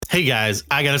Hey guys,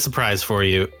 I got a surprise for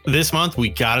you. This month we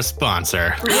got a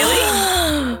sponsor.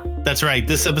 Really? That's right.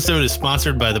 This episode is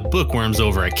sponsored by the bookworms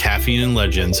over at Caffeine and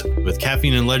Legends. With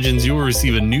Caffeine and Legends, you will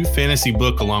receive a new fantasy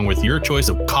book along with your choice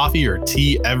of coffee or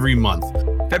tea every month.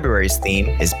 February's theme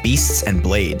is Beasts and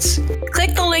Blades.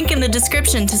 Click the link in the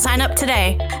description to sign up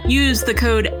today. Use the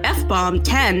code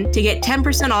FBOMB10 to get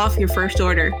 10% off your first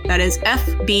order. That is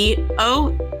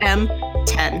FBOM10.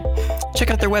 Check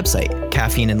out their website,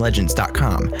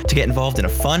 caffeineandlegends.com, to get involved in a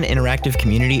fun, interactive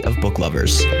community of book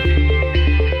lovers.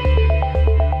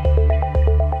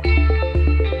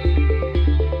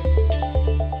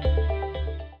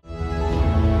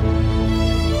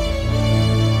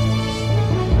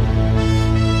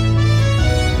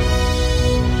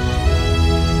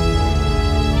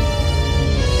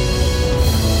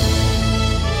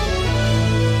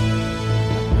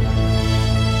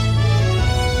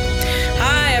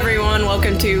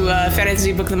 Welcome to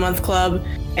Fantasy Book of the Month Club,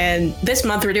 and this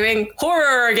month we're doing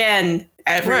horror again.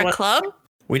 We're a club?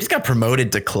 We just got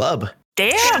promoted to club.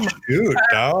 Damn. Dude,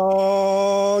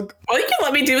 dog. Well, you can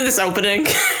let me do this opening.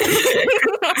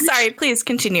 Sorry, please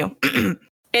continue.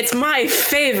 It's my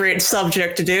favorite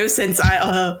subject to do since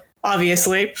I,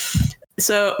 obviously.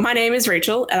 So my name is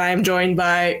Rachel, and I am joined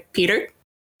by Peter.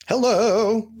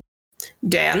 Hello.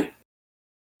 Dan.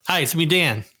 Hi, it's me,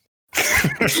 Dan.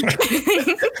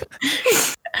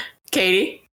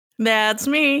 Katie. That's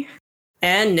me.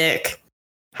 And Nick.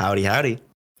 Howdy, howdy.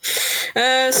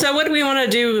 So what do we want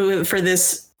to do for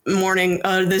this morning,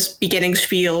 this beginning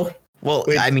spiel? Well,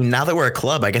 Wait. I mean, now that we're a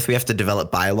club, I guess we have to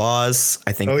develop bylaws.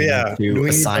 I think we yeah. need Do to we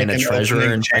need, assign like, a an treasurer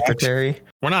opening and chat? secretary.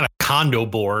 We're not a condo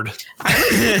board.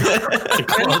 It's a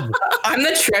club. I'm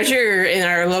the treasurer in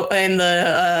in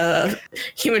the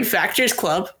Human Factors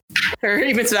Club, or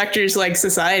Human Factors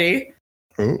society.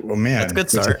 Oh, man. That's a good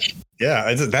start.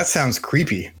 Yeah, that sounds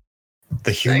creepy.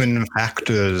 The Human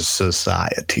Factors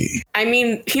Society. I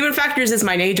mean, Human Factors is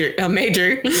my major.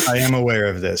 I am aware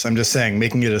of this. I'm just saying,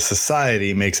 making it a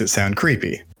society makes it sound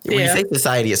creepy, When you Yeah. say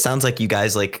society, it sounds like you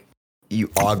guys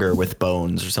you augur with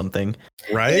bones or something.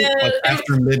 right? Yeah. Like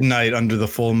after midnight under the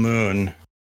full moon.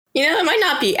 You know, it might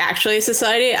not be actually a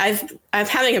society. I'm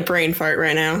having a brain fart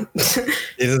right now. It's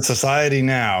a society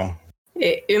now.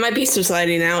 It might be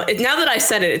society now. Now that I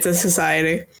said it, it's a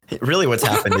society. Really, what's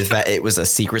happened is that it was a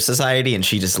secret society and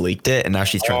she just leaked it, and now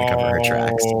she's trying to cover her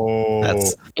tracks. Oh.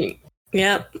 That's Yep.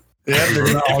 Yeah, they're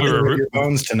gonna auger with your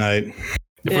bones tonight.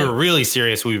 If we were really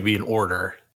serious, we would be in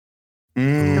order.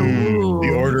 Ooh.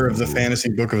 The order of the fantasy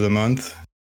book of the month.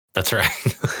 That's right.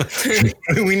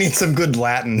 We need some good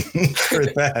Latin for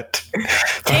that.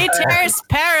 Aeteris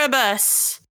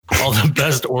paribus. All the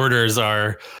best orders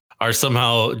are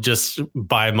somehow just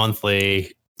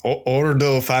bi-monthly.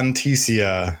 Ordo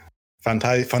Fantasia.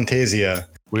 Fantasia.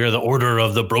 We are the order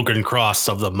of the broken cross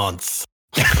of the month.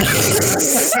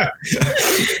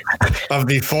 Of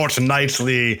the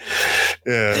fortnightly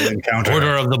encounter.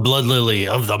 Order of the blood lily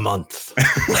of the month.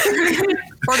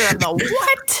 Order of the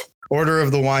what? Order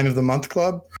of the Wine of the Month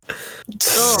Club.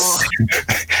 Ugh.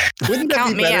 Wouldn't that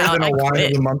Count be me better out. than a I Wine quit.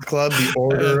 of the Month Club? The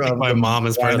Order of My the mom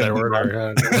is part of Wine that the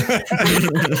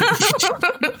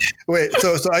order. Wait,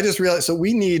 so I just realized, so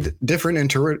we need different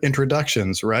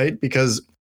introductions, right? Because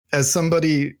as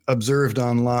somebody observed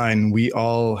online, we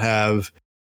all have,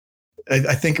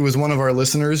 I think it was one of our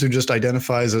listeners who just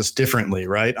identifies us differently,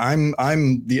 right? I'm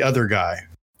the other guy.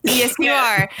 Yes, you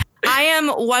are. I am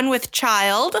one with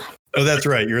child. Oh, that's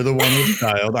right. You're the one with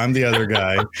child. I'm the other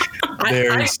guy.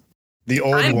 There's the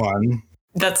old I'm- one.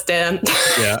 That's Dan.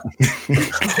 Yeah.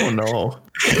 oh no.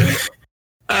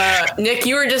 Nick,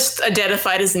 you were just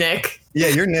identified as Nick. Yeah,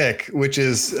 you're Nick, which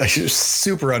is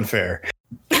super unfair.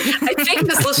 I think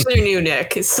this listener knew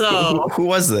Nick, so Who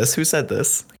was this? Who said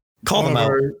this? Call One them of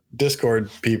out. our Discord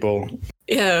people.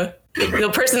 yeah.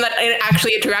 The person that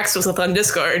actually interacts with us on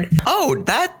Discord. Oh,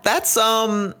 that's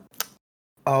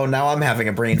Oh, now I'm having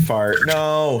a brain fart.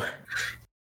 No.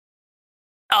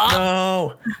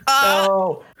 No.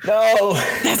 No.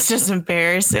 That's just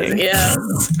embarrassing. Yeah.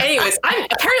 Anyways,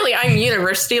 I'm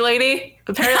university lady.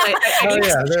 Apparently, Oh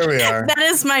yeah, there we are. That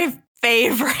is my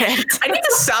favorite. I need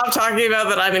to stop talking about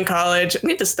that I'm in college. I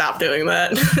need to stop doing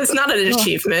that. It's not an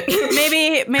achievement.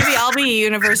 Maybe I'll be a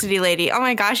university lady. Oh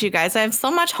my gosh, you guys, I have so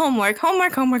much homework. I'm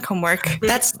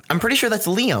pretty sure that's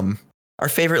Liam, our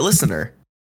favorite listener.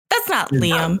 That's not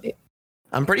Liam.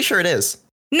 I'm pretty sure it is.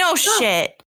 No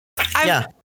shit. Yeah.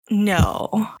 No.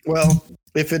 Well,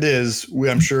 if it is,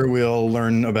 I'm sure we'll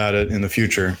learn about it in the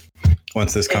future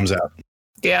once this comes out.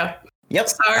 Yeah. Yep.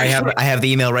 Sorry. I have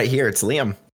the email right here. It's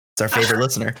Liam. It's our favorite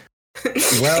listener.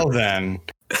 Well then,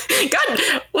 God,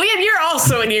 Liam, you're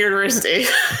also in university.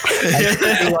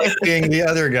 I like being the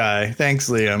other guy. Thanks,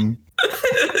 Liam.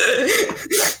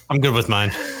 I'm good with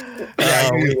mine. Yeah,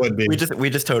 I knew you would be. We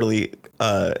just totally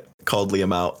called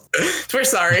Liam out. We're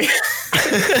sorry.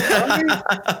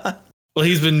 Well,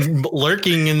 he's been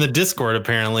lurking in the Discord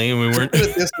apparently, and we weren't. Put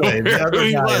it this way: the other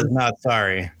He guy was. is not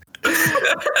sorry.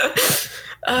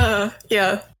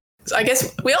 Yeah. So I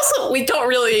guess we don't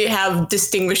really have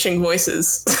distinguishing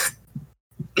voices.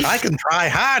 I can try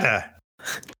harder.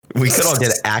 We could all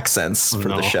get accents for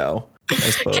No. the show, I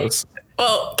suppose.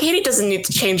 Well, Katie doesn't need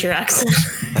to change her accent.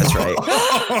 That's right.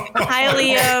 Hi,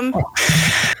 Liam.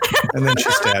 And then she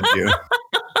stabbed you.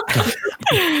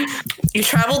 You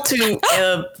traveled to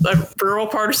a rural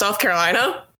part of South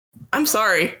Carolina? I'm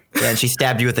sorry. Yeah, and she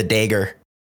stabbed you with a dagger.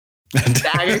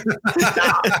 Dagger.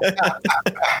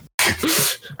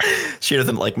 She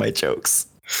doesn't like my jokes.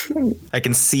 I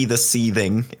can see the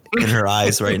seething in her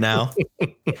eyes right now.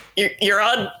 You're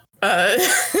on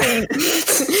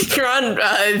you're on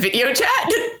video chat?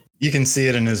 You can see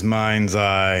it in his mind's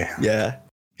eye. Yeah.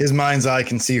 His mind's eye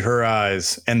can see her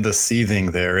eyes and the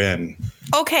seething therein.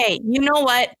 Okay, you know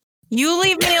what? You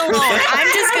leave me alone. I'm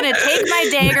just going to take my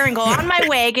dagger and go on my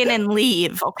wagon and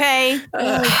leave, okay?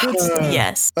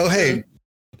 Yes. Oh, hey,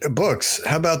 books.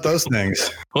 How about those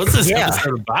things? What's this Yeah.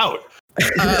 episode about?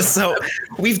 So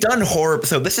we've done horror.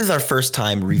 So this is our first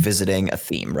time revisiting a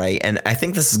theme, right? And I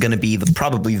think this is going to be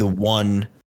probably the one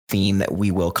theme that we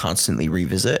will constantly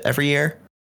revisit every year.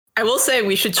 I will say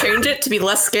we should change it to be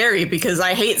less scary because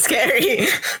I hate scary.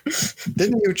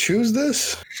 Didn't you choose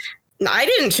this? No, I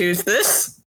didn't choose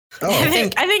this. Oh, I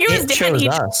think it was it Dan. chose He-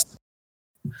 us.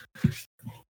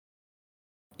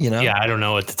 You know? Yeah, I don't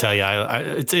know what to tell you.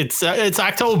 It's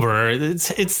October.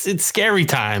 It's scary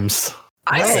times.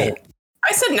 I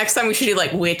said next time we should do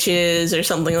like witches or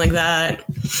something like that.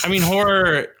 I mean,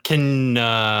 horror can,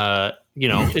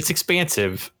 it's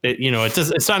expansive.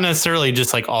 It's not necessarily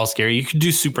just like all scary. You could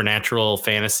do supernatural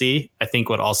fantasy. I think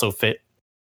would also fit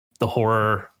the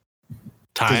horror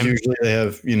Because time. usually they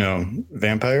have,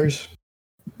 vampires.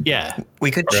 Yeah,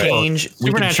 We could Right. change. We could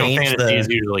supernatural change fantasy is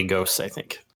the. usually ghosts. I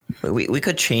think. We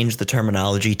could change the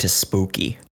terminology to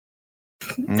spooky.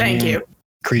 Thank you.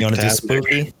 You want to do Creeptastic.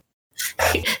 spooky?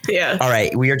 Yeah. All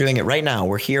right, we are doing it right now.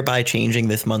 We're hereby changing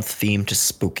this month's theme to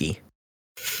spooky.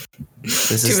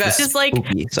 This is Too bad. the Just like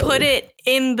spooky zone. put it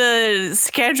in the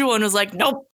schedule and was like,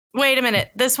 nope, wait a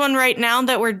minute. This one right now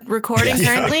that we're recording Yeah.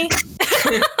 currently?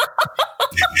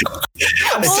 It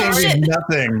Oh, changes shit.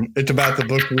 nothing. It's about the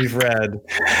book we've read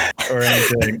or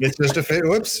anything. It's just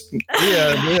whoops.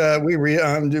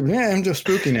 I'm just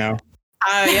spooky now.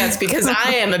 Yeah, it's because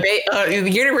I am the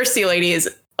university lady is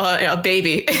a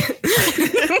baby.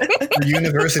 The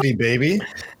university baby.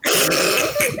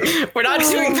 We're not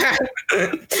doing that.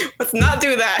 Let's not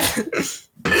do that.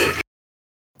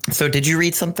 So, did you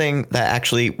read something that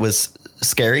actually was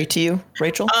scary to you,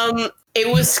 Rachel? It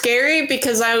was scary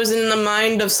because I was in the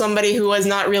mind of somebody who was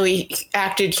not really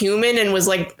acted human and was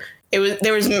like,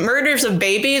 there was murders of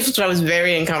babies, which I was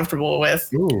very uncomfortable with.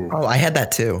 Ooh. Oh, I had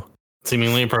that too.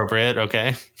 Seemingly appropriate.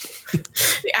 Okay.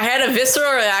 I had a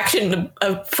visceral reaction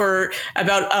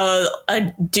about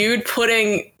a dude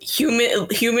putting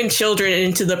human children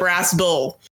into the brass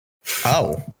bowl.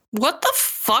 Oh, What the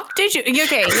fuck did you?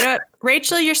 Okay, you know what?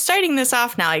 Rachel, you're starting this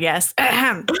off now, I guess.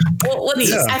 Ahem. Well, let's.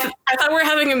 Yeah. I thought we were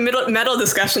having a metal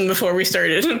discussion before we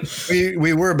started.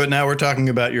 We were, but now we're talking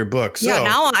about your book. So Yeah,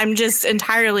 now I'm just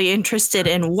entirely interested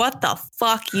in what the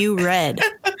fuck you read.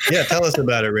 yeah, tell us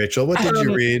about it, Rachel. What did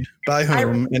you read? By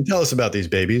whom? And tell us about these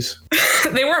babies.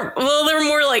 They were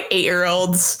more like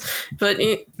 8-year-olds, but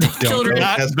children.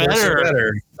 Not That's worse or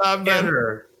better. better.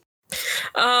 Better.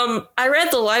 I read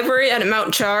The Library at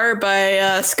Mount Char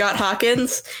by Scott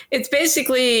Hawkins. It's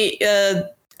basically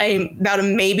about a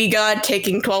maybe god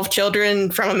taking 12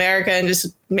 children from America and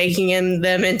just making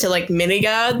them into like mini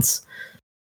gods.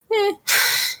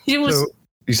 It was So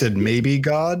you said maybe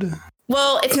God?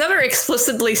 well, it's never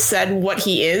explicitly said what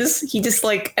he is. He just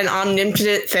like an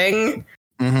omnipotent thing.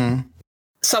 Mm-hmm.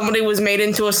 Somebody was made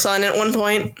into a sun at one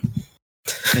point.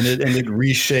 And it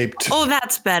reshaped Oh,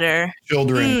 that's better.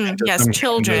 children. into yes, some kind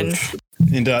children.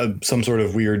 into some sort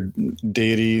of weird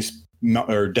deities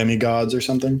or demigods or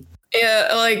something. Yeah,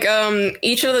 like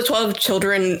each of the 12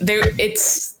 children,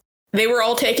 they were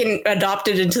all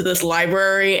adopted into this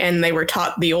library, and they were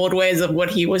taught the old ways of what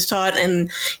he was taught. And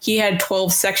he had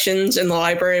 12 sections in the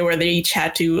library where they each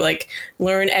had to like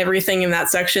learn everything in that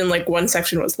section. Like one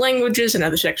section was languages,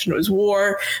 another section was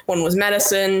war, one was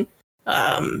medicine.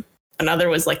 another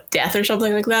was like death or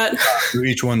something like that. So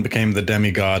each one became the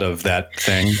demigod of that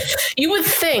thing. You would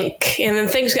think, and then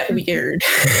things got weird.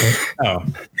 Oh.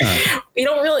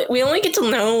 We only get to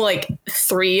know like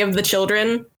 3 of the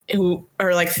children who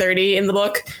are like 30 in the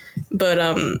book, but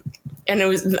and I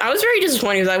was very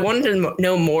disappointed because I wanted to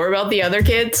know more about the other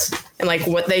kids and like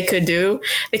what they could do.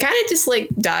 They kind of just like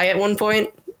die at one point.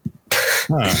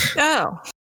 Oh.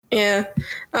 Yeah.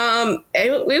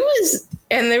 It was,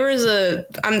 and there was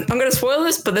I'm going to spoil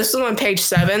this, but this was on page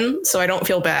 7, so I don't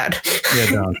feel bad.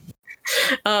 Yeah, don't.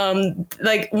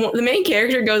 Like the main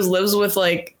character lives with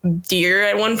like deer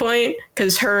at one point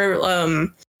because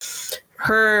her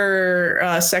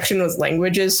section was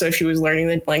languages, so she was learning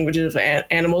the languages of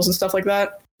animals and stuff like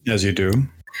that. As you do.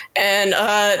 And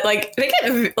like they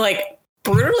get like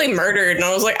brutally murdered, and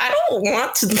I was like, I don't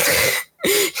want to.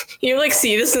 You like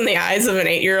see this in the eyes of an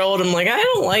 8-year-old. I'm like, I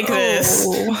don't like this.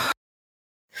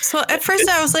 So at first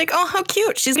I was like, oh, how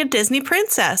cute. She's a Disney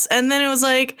princess. And then it was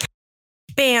like,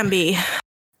 Bambi.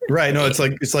 Right. No, it's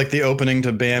like the opening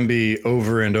to Bambi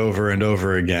over and over and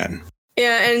over again.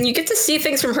 Yeah, and you get to see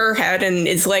things from her head, and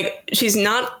it's like she's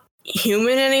not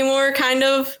human anymore, kind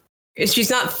of. She's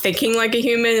not thinking like a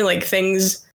human, like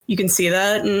things, you can see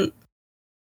that, and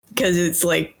because it's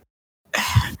like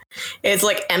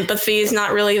empathy is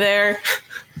not really there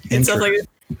and stuff like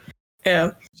that.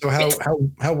 Yeah. So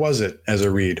how was it as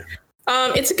a read?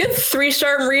 It's a good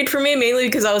 3-star read for me, mainly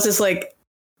because I was just like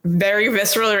very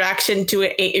visceral reaction to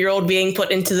an 8-year-old being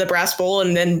put into the brass bowl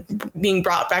and then being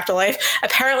brought back to life.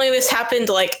 Apparently this happened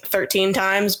like 13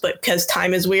 times, but because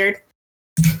time is weird.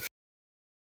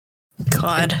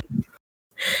 God.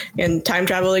 And time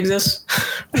travel exists.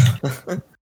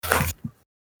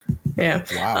 Yeah.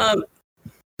 Wow.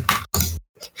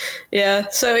 Yeah.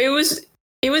 So it was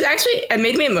actually, it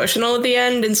made me emotional at the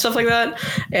end and stuff like that.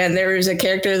 And there was a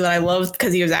character that I loved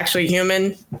because he was actually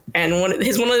human. And one of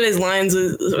his lines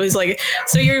was like,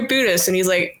 "So you're a Buddhist?" And he's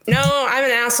like, "No, I'm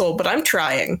an asshole, but I'm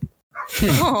trying."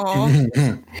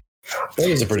 Aww. That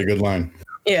is a pretty good line.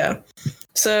 Yeah.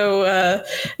 So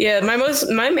yeah, my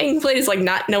main complaint is like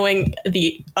not knowing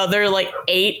the other like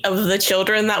 8 of the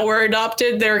children that were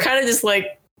adopted. They were kind of just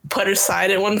like put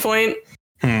aside at one point,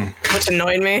 which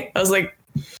annoyed me. I was like,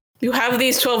 you have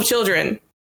these 12 children.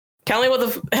 Tell me what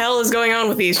the hell is going on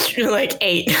with these like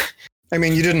 8. I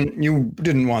mean, you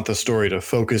didn't want the story to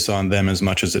focus on them as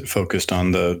much as it focused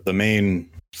on the main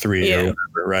 3 or whatever,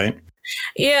 right?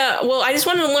 Yeah, well, I just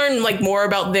wanted to learn like more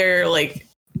about their like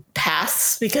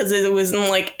paths because it wasn't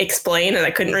like explained and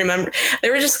I couldn't remember. They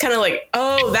were just kind of like,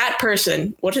 oh, that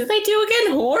person. What did they do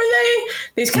again? Who are they?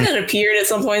 They just kind of appeared at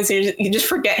some point, so you just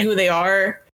forget who they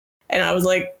are. And I was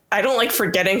like, I don't like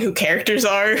forgetting who characters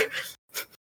are.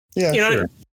 Yeah, you know? sure.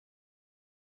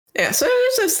 Yeah, so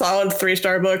it was a solid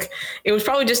 3-star book. It was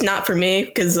probably just not for me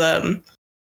because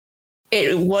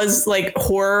it was like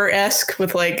horror-esque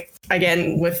with like,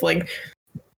 again, with like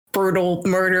brutal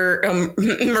murder of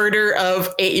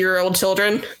 8-year-old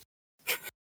children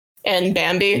and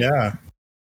Bambi. Yeah.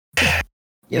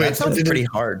 Yeah, that sounds pretty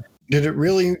hard. Did it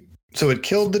really? So it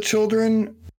killed the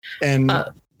children, and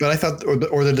but I thought,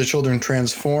 or did the children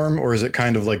transform, or is it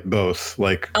kind of like both?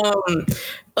 Like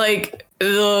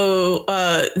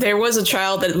there was a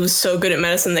child that was so good at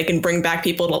medicine they can bring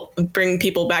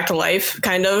people back to life,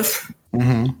 kind of.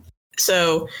 Mm-hmm.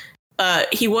 So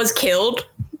he was killed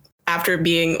after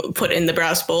being put in the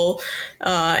brass bowl,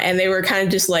 and they were kind of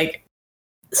just like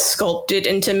sculpted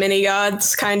into mini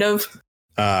gods, kind of.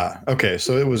 Okay,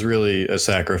 so it was really a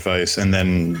sacrifice, and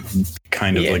then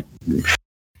kind of like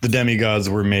the demigods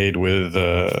were made with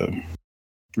the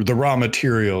raw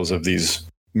materials of these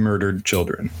murdered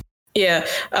children. Yeah,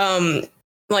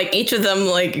 like each of them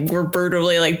like were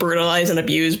brutally like brutalized and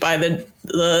abused by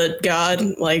the god.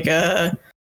 Like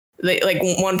like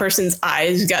one person's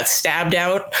eyes got stabbed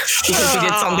out because he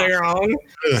did something wrong.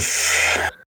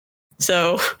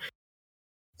 So,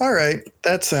 all right,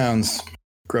 that sounds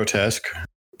grotesque.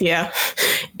 Yeah,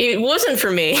 it wasn't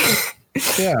for me.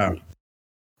 Yeah,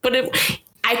 but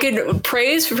I could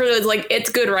praise for like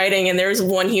it's good writing, and there's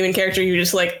one human character you're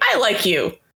just like, I like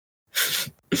you.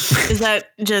 Is that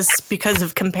just because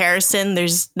of comparison?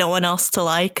 There's no one else to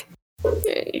like?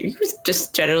 He was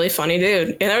just generally funny dude.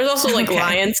 And there was also like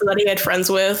lions that he had friends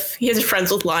with. He has friends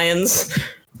with lions.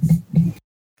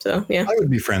 So yeah. I would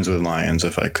be friends with lions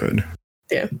if I could.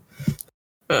 Yeah.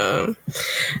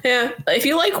 Yeah. If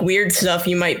you like weird stuff,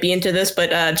 you might be into this,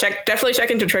 but definitely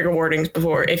check into trigger warnings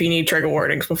if you need trigger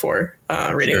warnings before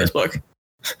reading this book.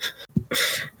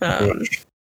 I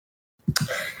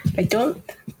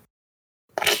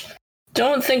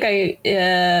don't think I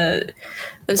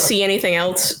see anything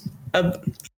else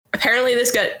apparently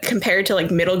this got compared to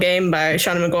like Middle Game by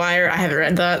Sean McGuire. I haven't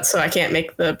read that, so I can't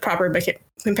make the proper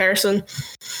comparison.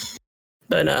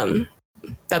 But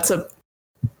that's a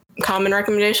common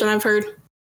recommendation I've heard.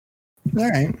 All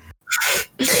right.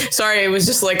 Sorry, it was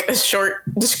just like a short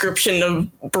description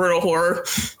of brutal horror.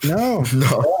 No.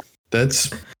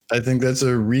 I think that's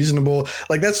a reasonable,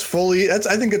 like I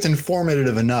think it's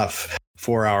informative enough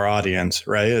for our audience,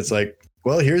 right? It's like,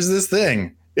 well, here's this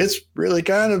thing. It's really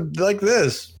kind of like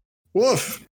this.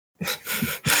 Woof.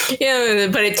 Yeah,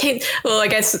 but I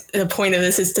guess the point of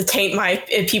this is to taint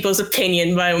people's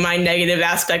opinion by my negative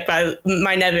aspect, by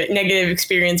my negative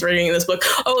experience reading this book.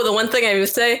 Oh, the one thing I would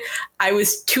say, I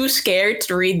was too scared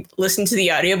to listen to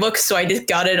the audiobook, so I just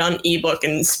got it on ebook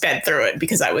and sped through it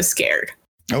because I was scared.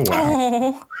 Oh,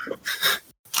 wow.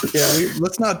 Yeah,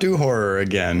 let's not do horror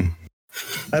again.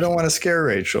 I don't want to scare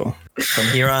Rachel. From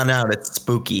here on out, it's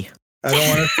spooky. I don't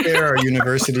want to scare our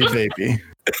university baby.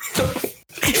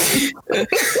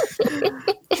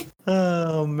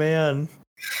 Oh man.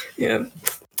 Yeah.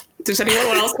 Does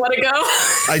anyone else want to go?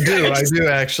 I do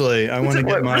actually. I want to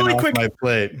get mine really off quick. my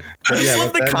plate. But I yeah,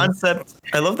 love the concept.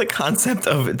 I love the concept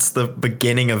of it's the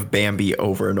beginning of Bambi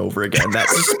over and over again.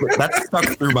 That's stuck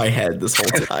through my head this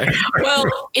whole time.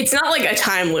 Well, it's not like a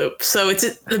time loop, so it's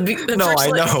the No, first, I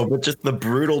like, know, but just the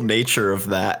brutal nature of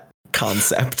that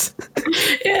concept.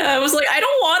 Yeah, I was like, I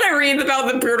don't want to read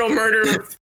about the brutal murder.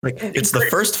 Like it's the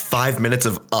first 5 minutes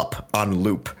of Up on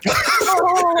loop.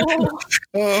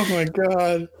 Oh my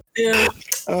god. Yeah.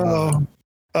 Oh,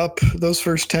 Up. Those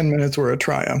first 10 minutes were a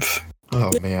triumph.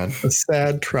 Oh man. A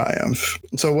sad triumph.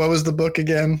 So what was the book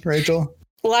again, Rachel?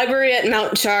 Library at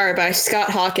Mount Char by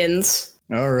Scott Hawkins.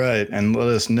 All right, and let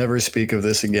us never speak of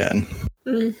this again.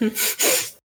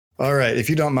 All right,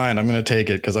 if you don't mind, I'm going to take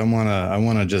it because I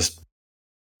want to just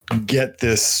get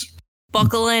this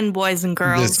Buckle in, boys and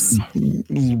girls. this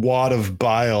wad of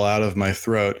bile out of my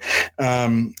throat.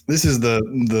 This is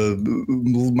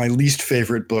my least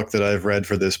favorite book that I've read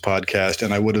for this podcast,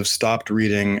 and I would have stopped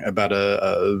reading about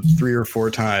a 3 or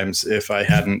 4 times if I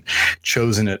hadn't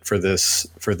chosen it for this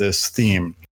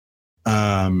theme.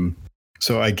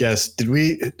 So I guess, did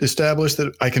we establish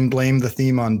that I can blame the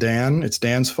theme on Dan? It's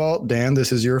Dan's fault. Dan,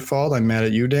 this is your fault. I'm mad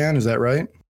at you, Dan. Is that right?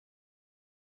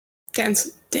 Dan.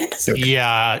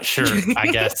 Yeah, sure. I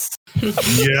guess.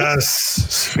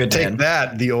 Yes. Good Take Dan.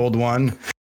 that, the old one.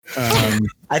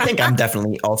 I think I'm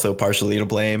definitely also partially to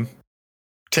blame.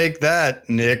 Take that,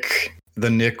 Nick. The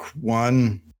Nick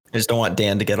one. I just don't want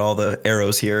Dan to get all the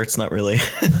arrows here. It's not really.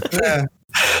 Yeah.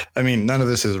 I mean, none of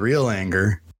this is real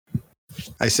anger.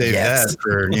 I save Yes. that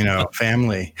for,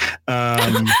 family.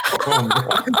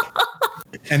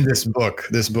 And this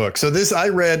book. So I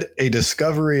read A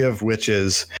Discovery of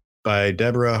Witches by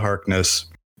Deborah Harkness.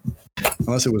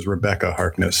 Unless it was Rebecca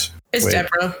Harkness. It's Wait.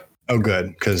 Deborah. Oh, good.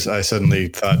 Because I suddenly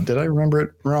thought, did I remember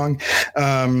it wrong?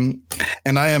 And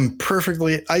I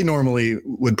normally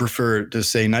would prefer to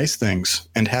say nice things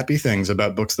and happy things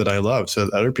about books that I love so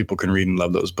that other people can read and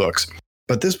love those books.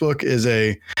 But this book is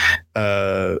a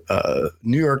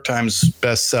New York Times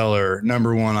bestseller,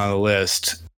 #1 on the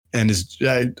list. And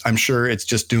I'm sure it's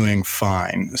just doing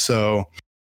fine. So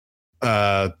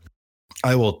I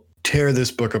will tear this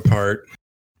book apart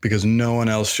because no one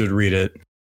else should read it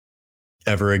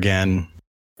ever again.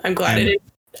 I'm glad And- it is.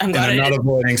 I'm glad I'm it not is.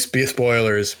 avoiding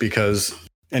spoilers because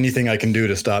anything I can do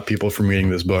to stop people from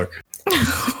reading this book.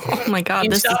 Oh my god,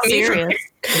 You this is stopped me from- serious.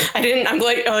 I'm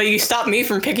glad you stopped me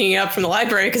from picking it up from the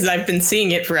library because I've been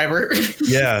seeing it forever.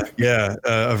 Yeah.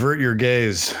 Avert your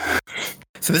gaze.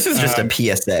 So this is just a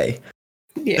PSA.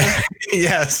 Yeah.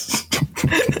 Yes.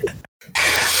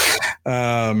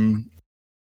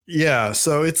 Yeah.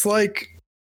 So it's like,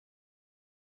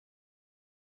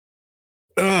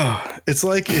 it's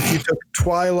like if you took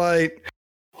Twilight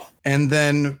and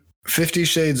then 50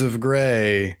 Shades of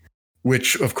Grey,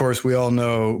 which of course we all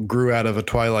know grew out of a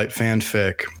Twilight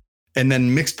fanfic, and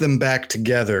then mixed them back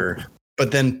together,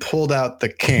 but then pulled out the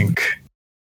kink.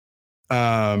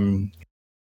 And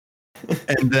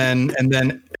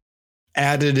then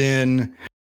added in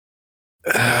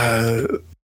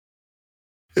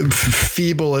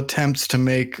feeble attempts to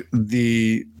make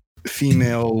the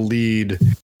female lead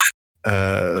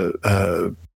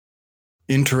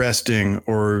interesting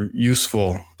or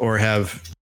useful or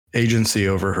have agency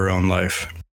over her own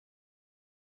life.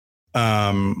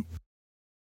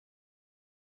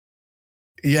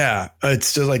 Yeah,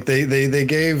 it's just like they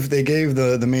gave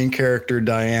the main character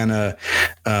Diana.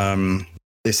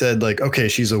 They said like, okay,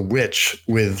 she's a witch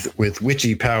with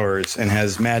witchy powers and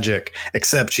has magic,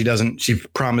 except she doesn't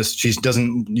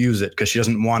use it because she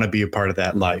doesn't want to be a part of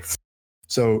that life.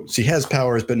 So she has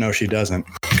powers, but no, she doesn't.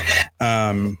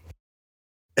 And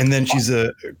then she's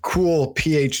a cool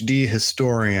PhD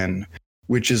historian,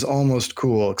 which is almost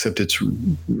cool, except it's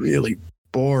really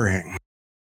boring.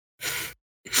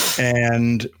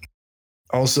 And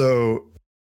also,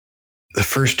 the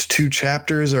first 2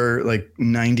 chapters are like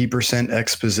 90%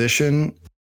 exposition.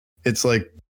 It's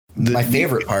like my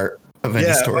favorite part of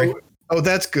any story. Oh,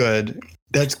 that's good.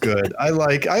 That's good. I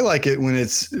like it when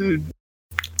it's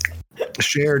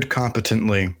shared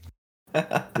competently.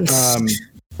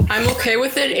 I'm okay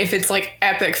with it if it's like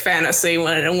epic fantasy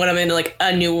when I'm in like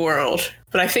a new world.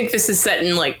 But I think this is set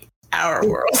in like our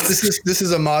world. This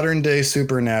is a modern day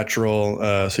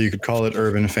supernatural, so you could call it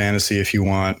urban fantasy if you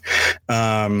want.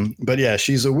 But yeah,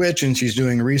 she's a witch and she's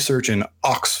doing research in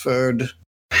Oxford,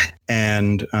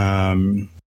 and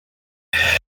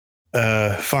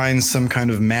finds some kind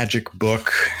of magic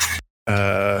book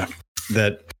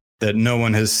that no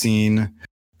one has seen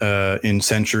in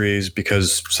centuries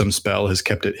because some spell has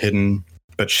kept it hidden.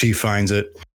 But she finds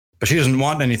it, but she doesn't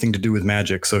want anything to do with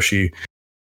magic, so she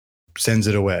sends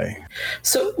it away.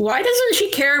 So why doesn't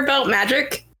she care about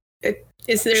magic?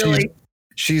 Is there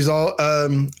she's all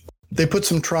they put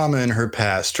some trauma in her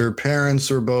past. Her parents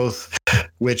are both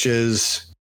witches,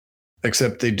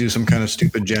 except they do some kind of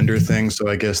stupid gender thing, so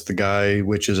I guess the guy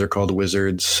witches are called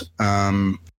wizards.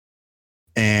 And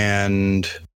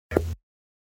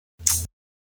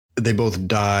they both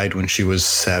died when she was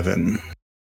 7.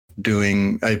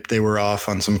 They were off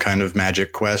on some kind of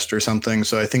magic quest or something.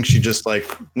 So I think she just like,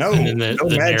 no. And then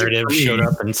the narrative showed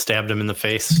up and stabbed him in the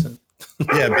face.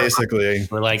 Yeah, basically.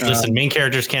 We're like, listen, main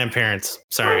characters can't have parents.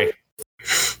 Sorry.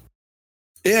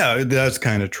 Yeah, that's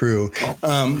kind of true.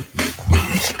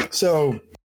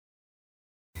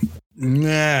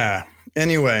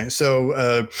 Anyway,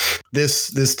 so this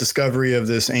discovery of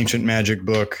this ancient magic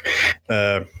book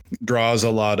draws a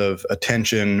lot of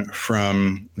attention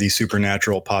from the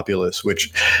supernatural populace,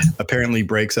 which apparently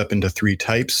breaks up into 3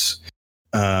 types: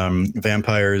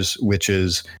 vampires,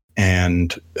 witches,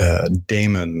 and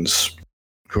daemons,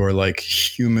 who are like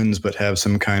humans but have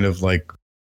some kind of like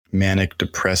manic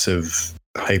depressive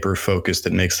hyper focus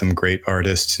that makes them great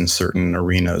artists in certain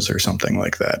arenas or something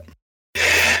like that.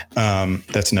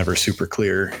 That's never super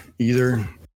clear either.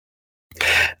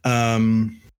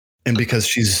 And because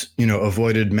she's,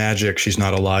 avoided magic, she's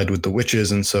not allied with the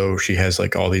witches. And so she has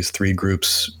like all these 3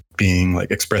 groups being like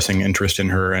expressing interest in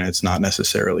her, and it's not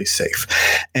necessarily safe.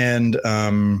 And,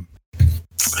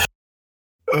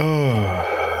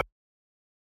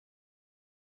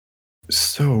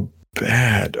 so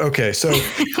bad. Okay. So,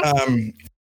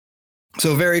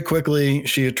 so very quickly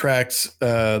she attracts,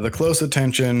 the close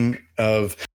attention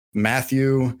of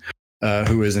Matthew,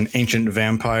 who is an ancient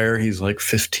vampire. He's like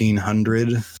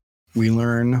 1500, we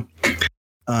learn.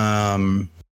 And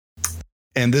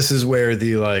this is where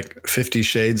the like 50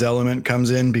 Shades element comes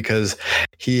in, because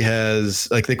he has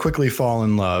they quickly fall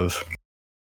in love.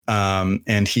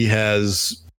 And he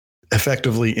has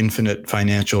effectively infinite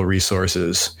financial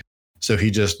resources. So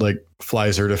he just like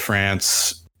flies her to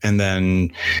France and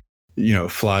then,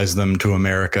 flies them to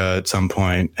America at some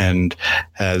point, and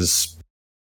has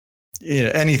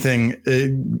anything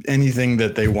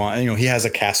that they want. He has a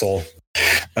castle,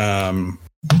 and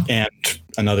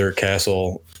another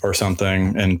castle or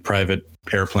something, and private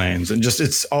airplanes, and just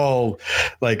it's all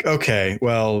like, okay,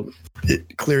 well,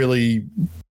 clearly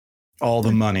all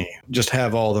the money. Just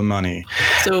have all the money.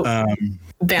 So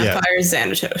vampire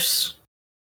Xanatos.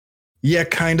 Yeah,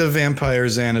 kind of vampire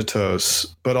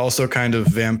Xanatos, but also kind of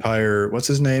vampire. What's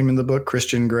his name in the book?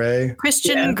 Christian Grey.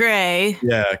 Christian Grey.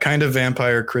 Yeah, kind of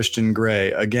vampire Christian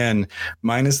Grey. Again,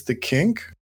 minus the kink,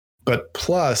 but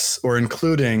plus or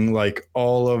including like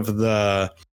all of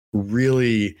the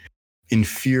really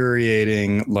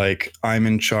infuriating, like, I'm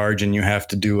in charge and you have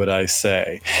to do what I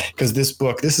say. Because this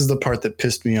is the part that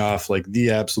pissed me off like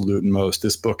the absolute most.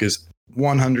 This book is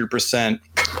 100%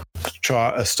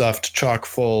 stuffed chock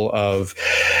full of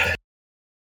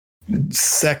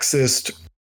sexist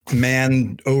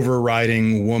man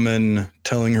overriding woman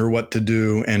telling her what to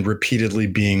do and repeatedly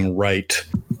being right,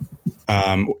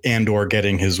 and or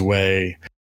getting his way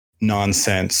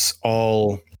nonsense,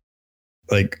 all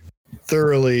like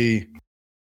thoroughly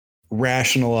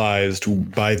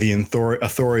rationalized by the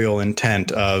authorial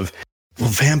intent of, well,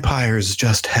 vampires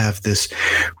just have this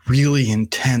really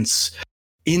intense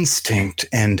instinct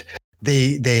and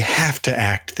they have to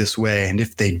act this way, and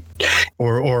if they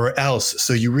or else,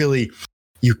 so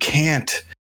you can't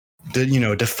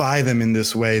defy them in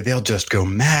this way, they'll just go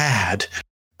mad.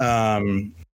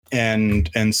 And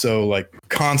so like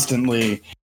constantly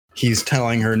he's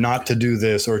telling her not to do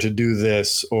this or to do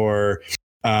this, or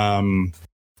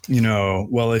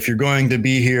well, if you're going to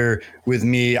be here with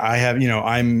me, I have,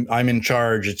 I'm in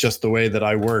charge. It's just the way that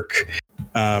I work.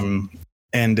 And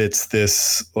it's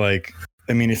this like,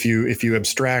 I mean, if you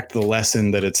abstract the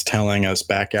lesson that it's telling us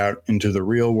back out into the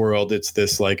real world, it's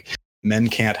this like men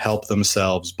can't help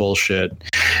themselves bullshit.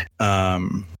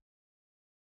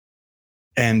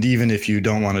 And even if you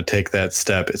don't want to take that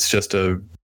step, it's just a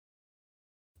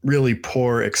really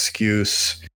poor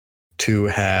excuse to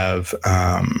have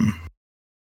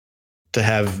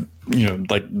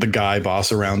like the guy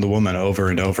boss around the woman over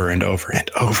and over and over and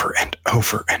over and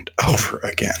over and over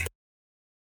again.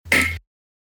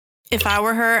 If I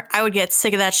were her, I would get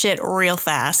sick of that shit real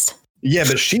fast. Yeah,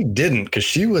 but she didn't because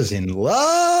she was in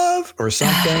love or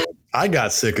something. I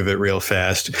got sick of it real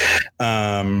fast.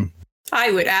 I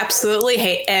would absolutely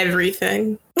hate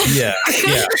everything. Yeah.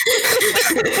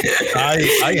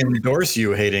 I endorse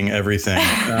you hating everything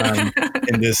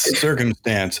in this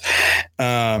circumstance.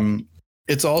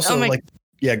 It's also go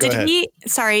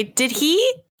ahead. Did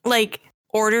he like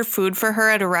order food for her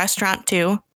at a restaurant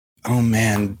too? Oh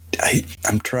man,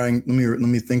 I'm trying. Let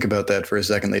me think about that for a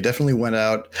second. They definitely went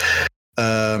out.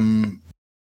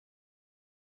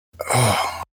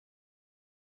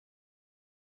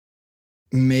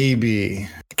 Maybe.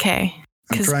 Okay,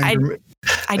 because I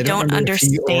don't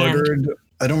understand.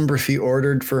 I don't remember if he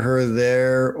ordered for her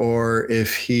there, or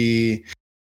if she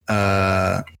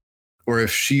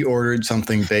ordered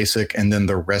something basic, and then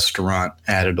the restaurant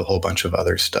added a whole bunch of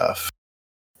other stuff.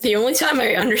 The only time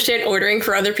I understand ordering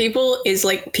for other people is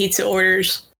like pizza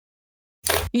orders.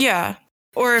 Yeah.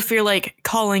 Or if you're like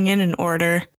calling in an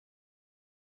order.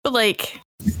 But like,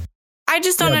 I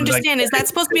just don't understand. Is that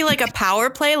supposed to be like a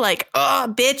power play? Like,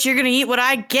 oh, bitch, you're going to eat what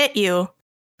I get you.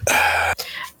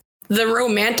 The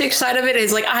romantic side of it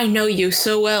is like, I know you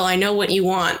so well. I know what you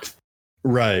want.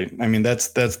 Right. I mean, that's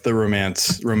the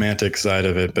romantic side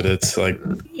of it, but it's like,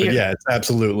 it's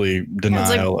absolutely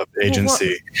denial of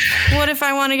agency. What if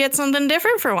I want to get something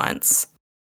different for once?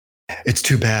 It's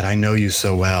too bad. I know you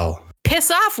so well.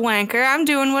 Piss off, wanker. I'm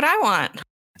doing what I want.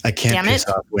 I can't piss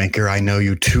off, wanker. I know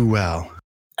you too well.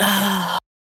 I'm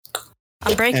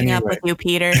breaking up with you,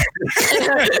 Peter.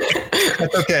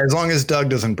 That's okay. As long as Doug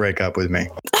doesn't break up with me.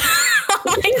 Oh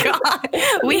my God.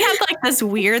 We have like this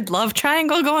weird love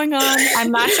triangle going on. I'm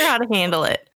not sure how to handle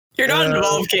it. You're not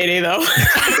involved, Katie, though.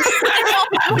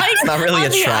 Like, it's not really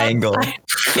a triangle. Outside.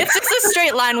 It's just a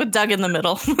straight line with Doug in the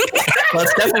middle. Well,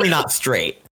 it's definitely not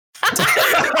straight. It's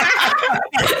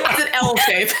an L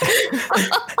shape.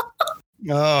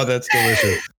 Oh, that's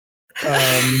delicious.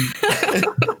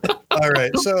 All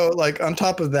right. So like on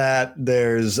top of that,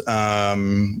 there's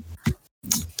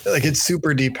like it's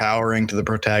super depowering to the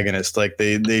protagonist. Like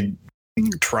they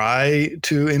try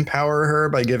to empower her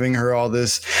by giving her all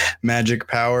this magic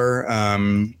power.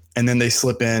 And then they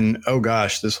slip in, oh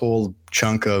gosh, this whole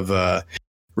chunk of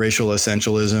racial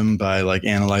essentialism by like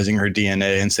analyzing her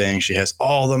DNA and saying she has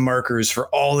all the markers for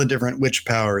all the different witch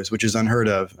powers, which is unheard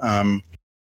of.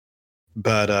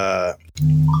 But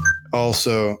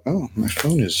also, oh, my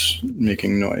phone is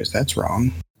making noise. That's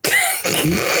wrong.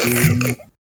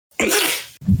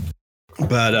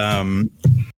 But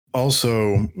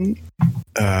also,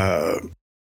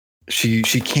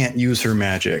 she can't use her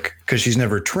magic because she's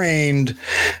never trained,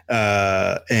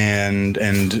 and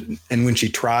when she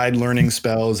tried learning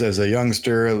spells as a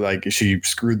youngster, like she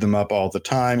screwed them up all the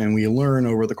time. And we learn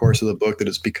over the course of the book that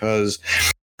it's because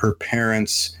her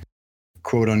parents,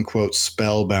 quote unquote,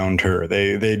 spellbound her.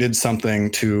 They did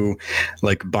something to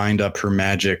like bind up her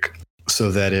magic so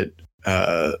that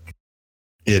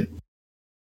it's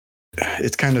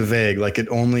kind of vague. Like it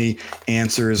only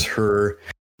answers her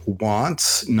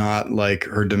wants, not like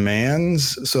her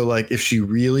demands. So like if she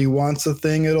really wants a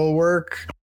thing, it'll work.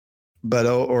 But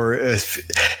or if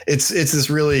it's this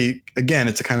really, again,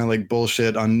 it's a kind of like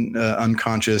bullshit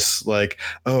unconscious, like,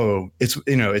 oh,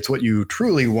 it's what you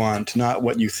truly want, not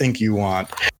what you think you want.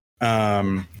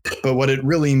 But what it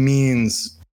really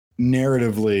means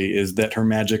narratively is that her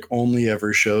magic only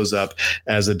ever shows up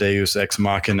as a Deus Ex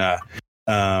Machina,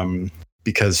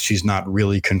 because she's not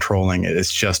really controlling it.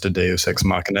 It's just a Deus Ex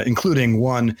Machina, including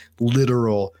one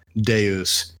literal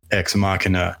Deus Ex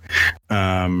Machina.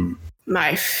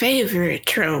 My favorite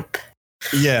trope.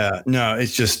 Yeah, no,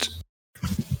 it's just,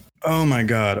 oh my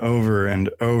God, over and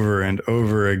over and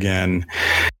over again.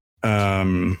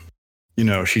 She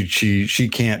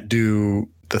can't do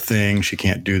the thing. She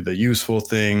can't do the useful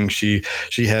thing. She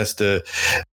has to,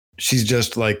 she's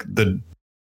just like the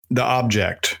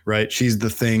object, right? She's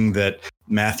the thing that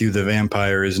Matthew the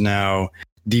vampire is now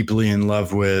deeply in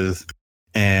love with.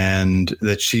 and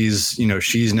that she's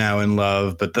now in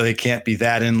love, but they can't be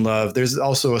that in love. There's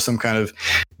also some kind of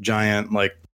giant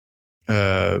like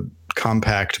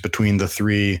compact between the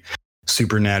three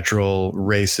supernatural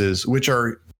races, which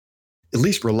are at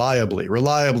least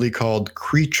reliably called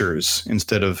creatures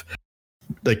instead of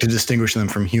like to distinguish them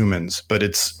from humans. But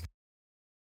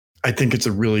I think it's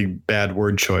a really bad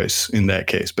word choice in that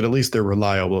case, but at least they're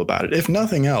reliable about it. If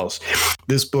nothing else,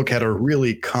 this book had a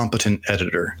really competent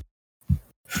editor.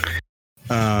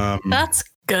 That's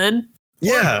good.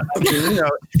 Yeah,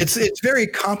 it's very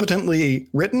competently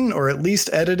written, or at least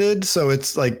edited. So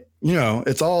it's like,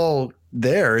 it's all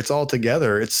there. It's all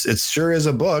together. It's sure is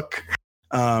a book.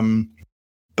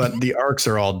 But the arcs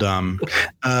are all dumb.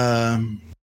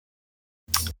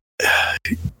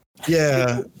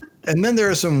 Yeah. And then there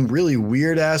are some really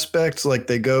weird aspects, like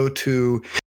they go to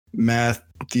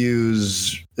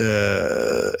Matthew's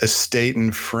estate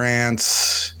in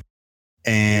France.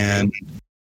 And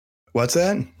what's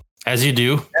that? As you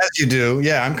do. As you do.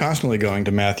 Yeah, I'm constantly going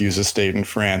to Matthew's estate in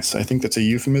France. I think that's a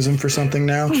euphemism for something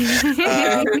now.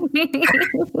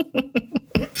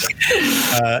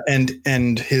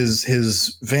 And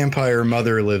his vampire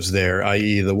mother lives there,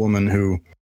 i.e. the woman who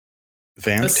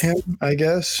vamped him, I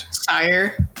guess.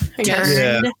 Sire, I guess.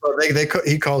 Yeah, well,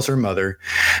 he calls her mother.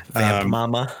 Vamp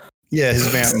mama. Yeah, his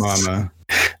vamp mama.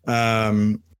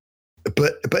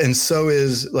 But and so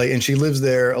is like, and she lives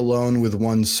there alone with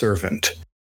one servant.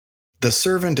 The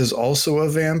servant is also a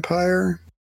vampire.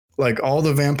 Like all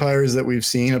the vampires that we've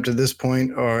seen up to this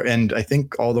point are, and I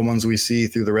think all the ones we see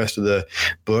through the rest of the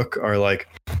book are like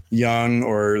young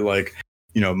or like,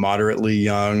 moderately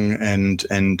young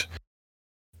and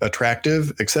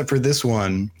attractive, except for this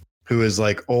one who is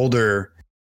like older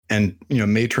and,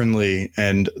 matronly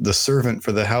and the servant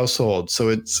for the household. So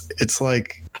it's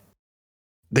like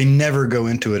they never go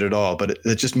into it at all, but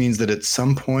it just means that at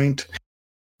some point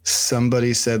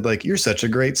somebody said like, you're such a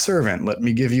great servant. Let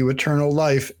me give you eternal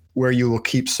life where you will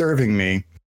keep serving me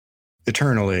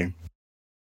eternally.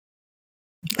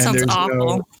 Sounds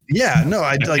awful.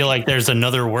 I feel like there's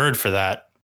another word for that.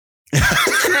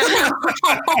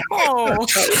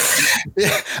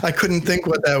 Yeah, I couldn't think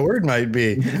what that word might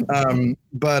be.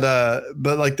 But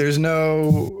like there's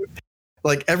no,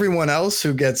 like everyone else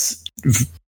who gets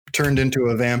turned into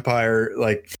a vampire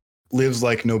like lives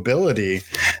like nobility.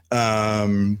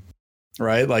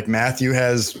 Right? Like Matthew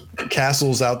has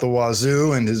castles out the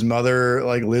wazoo and his mother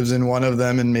like lives in one of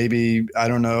them, and maybe, I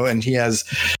don't know, and he has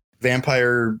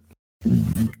vampire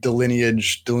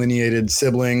delineated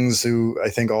siblings who I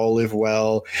think all live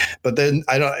well. But then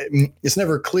it's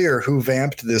never clear who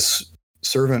vamped this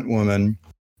servant woman,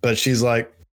 but she's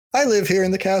like, I live here in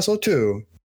the castle too.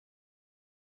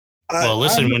 Well,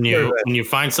 listen, when you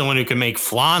find someone who can make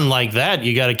flan like that,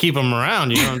 you got to keep them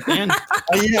around. You know what I'm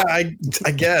saying? Yeah,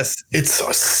 I guess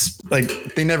it's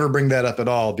like they never bring that up at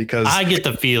all, because I get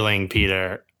the feeling,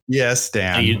 Peter. Yes,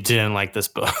 Dan. You didn't like this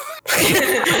book.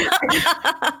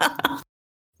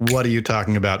 What are you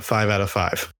talking about? 5 out of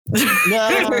 5. No.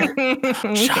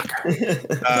 Shocker.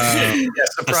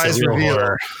 Surprise reveal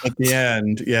horror at the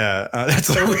end. Yeah, that's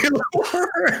the real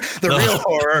horror. The real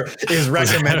horror is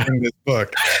recommending this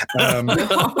book.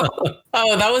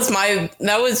 Oh, that was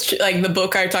like the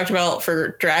book I talked about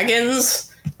for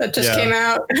dragons that just came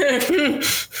out.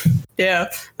 Yeah.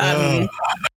 All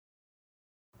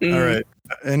right.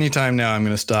 Anytime now, I'm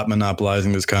going to stop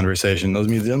monopolizing this conversation. Let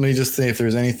me just say if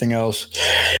there's anything else.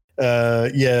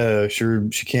 Yeah, sure.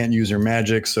 She can't use her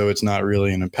magic, so it's not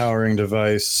really an empowering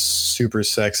device. Super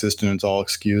sexist, and it's all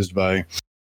excused by.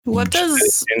 What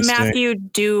does Matthew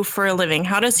do for a living?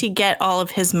 How does he get all of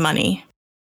his money?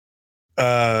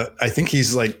 I think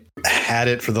he's like had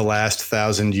it for the last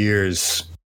 1,000 years.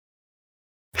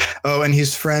 Oh, and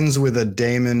he's friends with a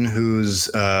daemon whose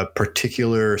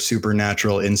particular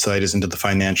supernatural insight is into the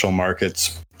financial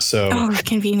markets. So,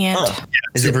 convenient. Huh.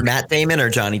 Is it Matt Damon or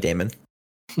Johnny Damon?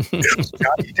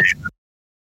 Johnny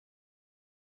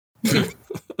Damon.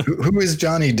 Who is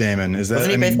Johnny Damon? Is that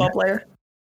Wasn't he a baseball player?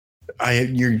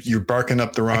 You're barking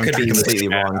up the wrong. I could be completely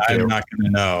wrong too. I'm not going to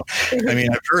know. I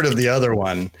mean, I've heard of the other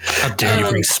one. How dare you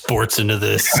bring sports into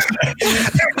this?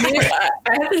 I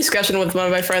had a discussion with one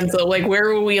of my friends though, like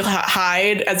where will we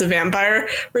hide as a vampire?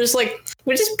 We're just like,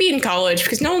 we'll just be in college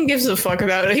because no one gives a fuck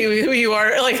about who you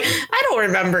are. Like, I don't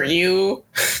remember you.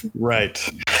 Right.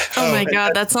 Oh my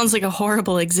God, that sounds like a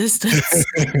horrible existence.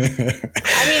 I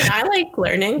mean, I like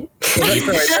learning. Well,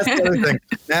 that's the other thing.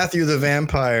 Matthew the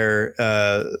vampire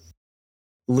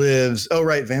lives. Oh,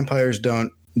 right. Vampires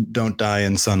don't die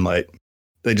in sunlight.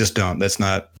 They just don't. That's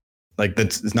not Like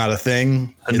that's it's not a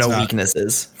thing. It's No not,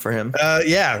 weaknesses for him.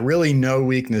 Yeah, really no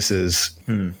weaknesses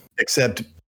except.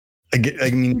 I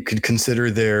mean, you could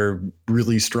consider their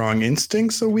really strong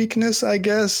instincts a weakness, I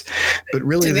guess. But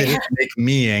really, they just make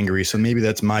me angry. So maybe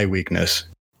that's my weakness.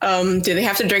 Do they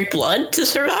have to drink blood to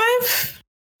survive?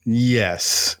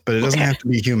 Yes, but it doesn't have to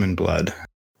be human blood.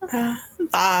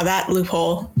 That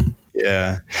loophole.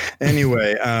 Yeah.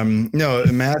 Anyway, no,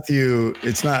 Matthew.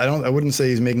 It's not. I wouldn't say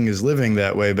he's making his living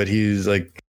that way, but he's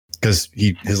like because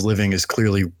his living is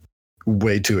clearly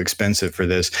way too expensive for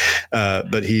this,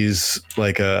 but he's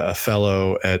like a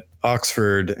fellow at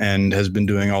Oxford and has been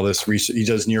doing all this research. He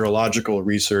does neurological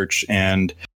research,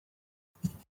 and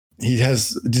he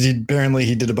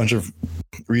did a bunch of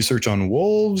research on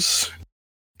wolves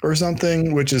or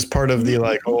something, which is part of the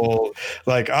like whole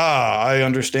like I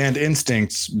understand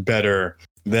instincts better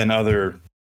than other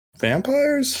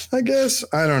vampires, I guess.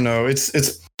 I don't know. It's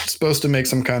supposed to make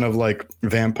some kind of like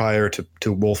vampire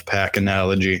to wolf pack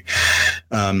analogy,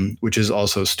 which is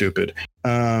also stupid.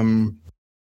 The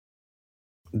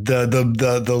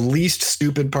least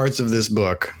stupid parts of this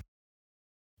book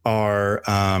are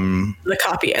the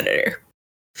copy editor.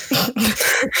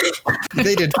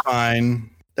 They did fine.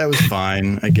 That was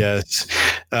fine, I guess.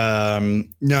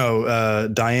 No,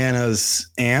 Diana's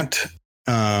aunt,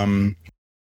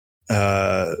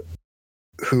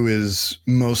 who is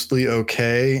mostly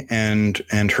okay, and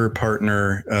her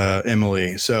partner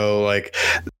Emily. So like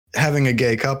having a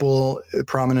gay couple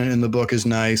prominent in the book is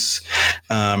nice.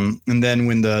 And then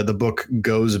when the book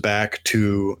goes back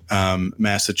to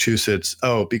Massachusetts,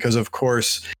 because of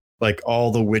course like all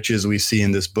the witches we see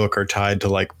in this book are tied to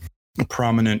like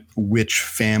prominent witch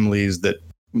families that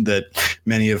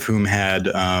many of whom had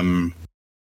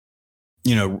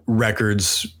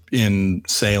records in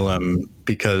Salem,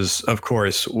 because of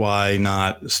course, why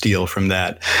not steal from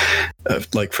that,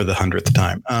 like for the 100th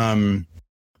time.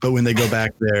 But when they go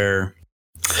back there,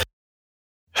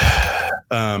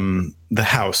 the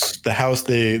house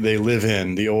they live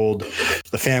in,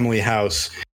 the family house,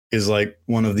 is like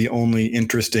one of the only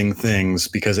interesting things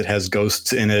because it has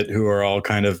ghosts in it who are all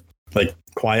kind of like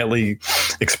quietly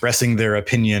expressing their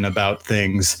opinion about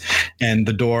things, and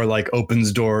the door like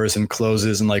opens doors and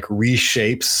closes and like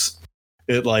reshapes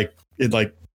it like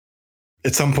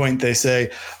at some point they say,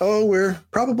 we're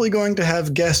probably going to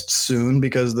have guests soon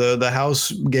because the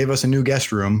house gave us a new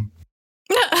guest room.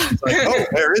 It's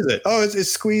like, where is it?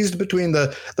 It's squeezed between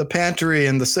the pantry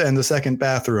and the second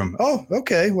bathroom.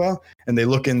 Okay, well, and they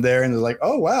look in there and they're like,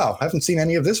 oh wow, I haven't seen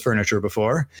any of this furniture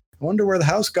before. I wonder where the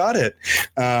house got it.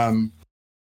 I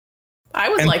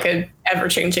would like an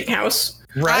ever-changing house.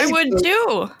 Right? I would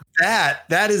too.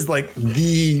 That is like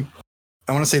I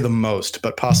want to say the most,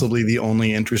 but possibly the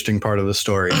only interesting part of the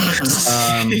story. And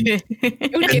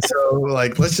so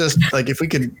like, let's just like, if we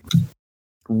could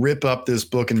rip up this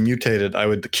book and mutate it, I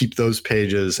would keep those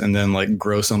pages and then like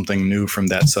grow something new from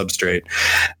that substrate.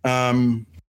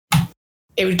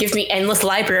 It would give me endless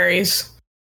libraries.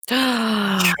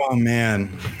 Oh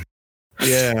man.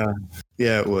 Yeah,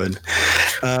 it would.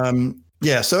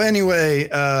 So anyway,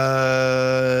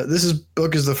 this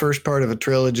book is the first part of a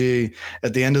trilogy.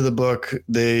 At the end of the book,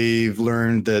 they've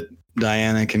learned that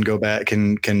Diana can go back,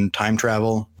 can time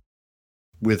travel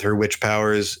with her witch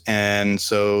powers, and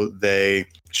so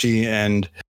she and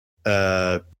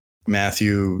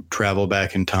Matthew travel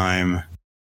back in time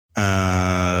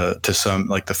to some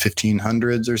like the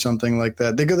 1500s or something like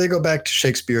that. They go back to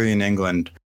Shakespearean England.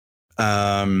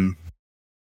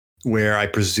 Where I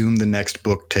presume the next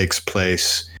book takes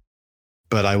place,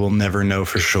 but I will never know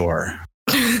for sure.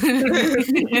 Because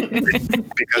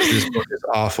this book is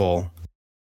awful.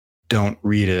 Don't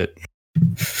read it.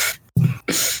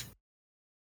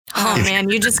 Oh man,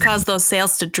 you just caused those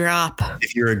sales to drop.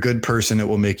 If you're a good person, it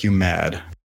will make you mad.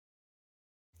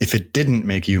 If it didn't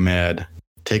make you mad,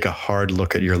 take a hard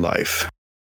look at your life.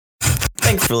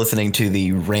 Thanks for listening to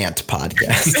the Rant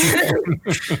podcast.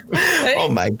 Oh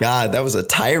my God, that was a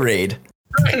tirade.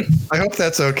 I hope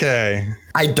that's okay.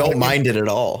 I don't mind it at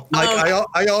all. Like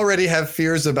I already have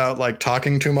fears about like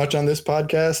talking too much on this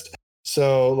podcast.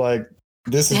 So like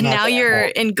this is and not now that you're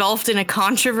hard. engulfed in a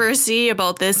controversy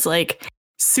about this like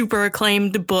super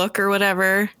acclaimed book or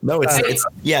whatever. No,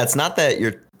 it's not that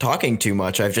you're talking too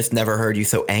much. I've just never heard you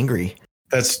so angry.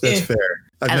 That's fair.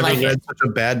 I've never read such a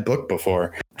bad book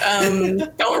before.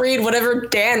 Don't read whatever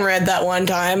Dan read that one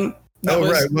time.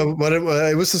 Right. Well,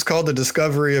 it was just called The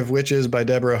Discovery of Witches by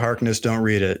Deborah Harkness. Don't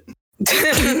read it.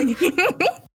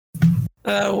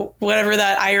 Whatever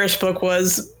that Irish book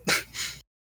was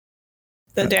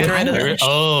that Dan read.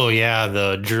 Oh yeah,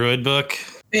 the Druid book.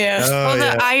 Yeah.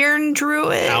 The Iron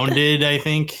Druid. Founded, I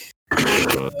think.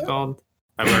 That's what it's called.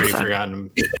 I've already forgotten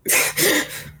him.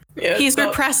 Yeah, He's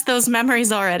repressed those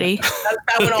memories already. that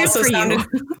one also for you. sounded.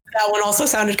 That one also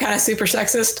sounded kind of super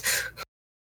sexist.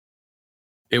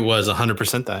 It was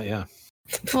 100% that, yeah.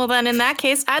 Well, then in that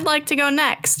case, I'd like to go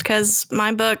next because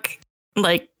my book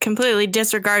like completely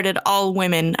disregarded all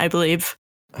women, I believe.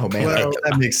 Oh man, Well,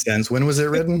 that makes sense. When was it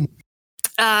written?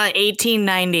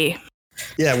 1890.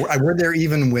 Yeah, were there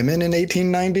even women in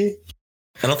 1890?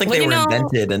 I don't think Well, they you were know-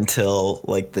 invented until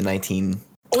like the 1920s.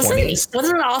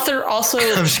 Wasn't the author also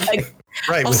like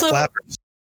Right, Also- with flappers.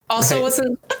 also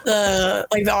wasn't the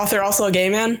author also a gay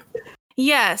man?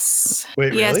 Yes.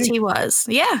 Wait, Yes, really? he was.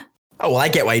 Yeah. Oh, well, I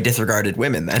get why he disregarded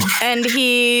women then. And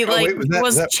he Oh, wait,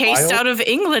 was that chased Wilde? out of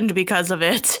England because of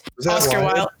it. Was that Oscar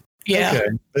Wilde? Wilde. Yeah. Okay.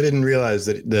 I didn't realize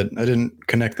that I didn't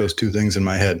connect those two things in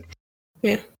my head.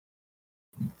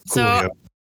 So Coolio.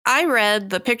 I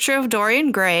read The Picture of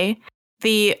Dorian Gray,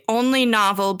 the only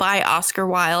novel by Oscar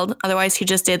Wilde. Otherwise, he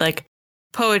just did like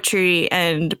poetry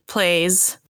and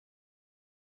plays.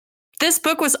 This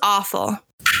book was awful.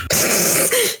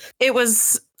 It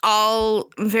was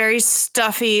all very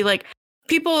stuffy. Like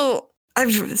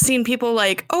I've seen people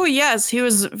like, oh yes, he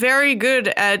was very good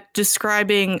at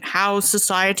describing how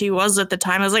society was at the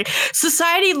time. I was like,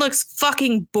 society looks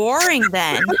fucking boring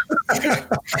then.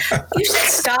 You should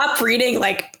stop reading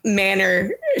like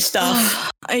manner stuff.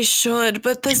 I should,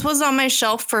 but this was on my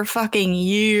shelf for fucking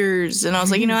years. And I was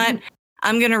like, you know what?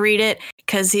 I'm going to read it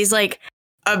because he's like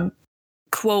a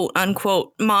quote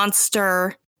unquote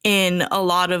monster in a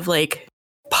lot of like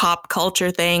pop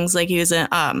culture things. Like he was a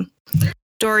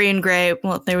Dorian Gray.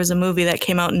 Well, there was a movie that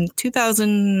came out in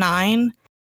 2009,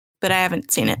 but I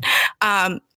haven't seen it.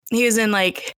 He was in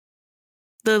like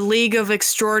the League of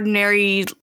Extraordinary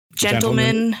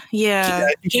Gentlemen. Yeah.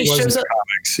 I think He he was shows in up-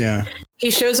 comics, yeah.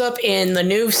 He shows up in the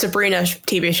new Sabrina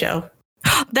TV show.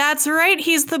 That's right.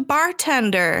 He's the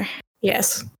bartender.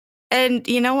 Yes. And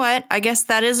you know what? I guess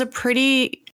that is a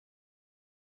pretty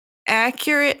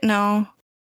accurate. No,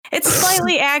 it's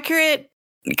slightly accurate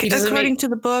doesn't according make- to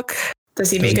the book. Does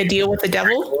he make a deal with the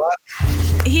devil?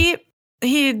 He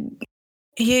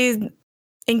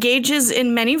engages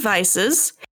in many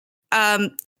vices. So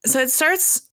it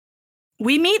starts.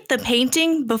 We meet the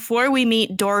painting before we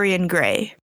meet Dorian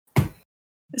Gray.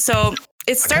 So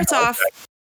it starts off.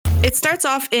 It starts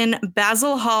off in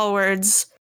Basil Hallward's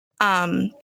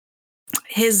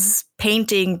his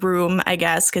painting room, I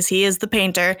guess, because he is the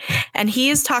painter, and he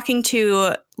is talking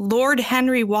to Lord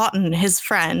Henry Wotton, his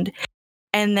friend,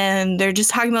 and then they're just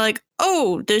talking about like,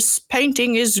 oh, this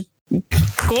painting is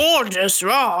gorgeous,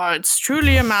 oh, it's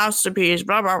truly a masterpiece,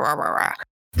 blah blah blah blah blah.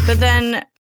 But then,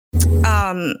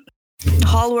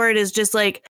 Hallward is just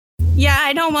like, yeah,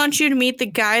 I don't want you to meet the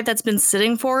guy that's been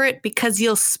sitting for it because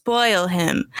you'll spoil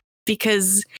him.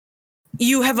 Because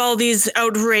you have all these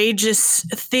outrageous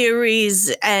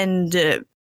theories and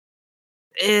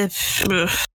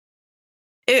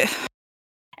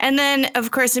and then,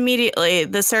 of course, immediately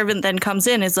the servant then comes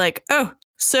in, is like, oh,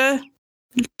 Sir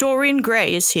Dorian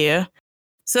Gray is here.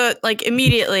 So, like,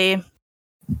 immediately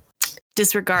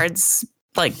disregards,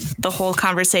 like, the whole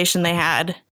conversation they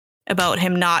had about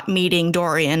him not meeting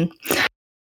Dorian.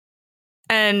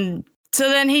 And so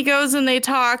then he goes and they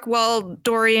talk while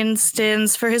Dorian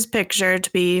stands for his picture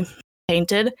to be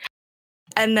painted.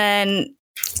 And then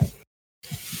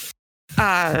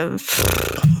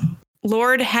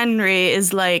Lord Henry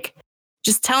is like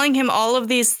just telling him all of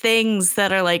these things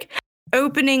that are like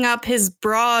opening up his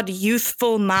broad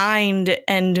youthful mind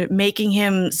and making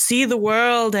him see the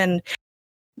world, and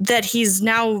that he's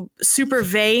now super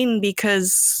vain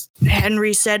because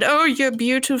Henry said, oh, you're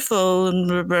beautiful, and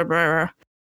blah, blah, blah.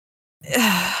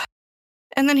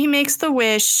 And then he makes the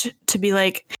wish to be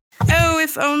like, oh,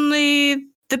 if only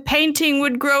the painting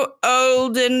would grow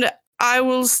old and I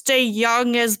will stay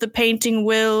young as the painting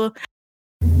will.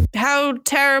 How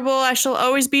terrible. I shall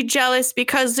always be jealous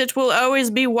because it will always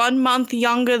be 1 month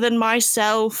younger than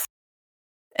myself.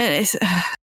 And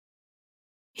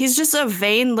he's just a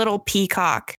vain little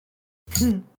peacock.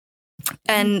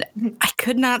 And I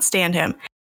could not stand him.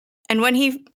 And when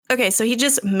he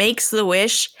just makes the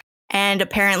wish, and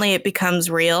apparently it becomes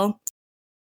real.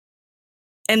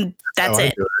 And that's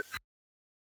it.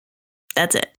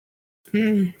 That's it.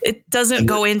 It doesn't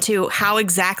go into how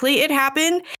exactly it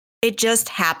happened. It just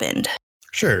happened.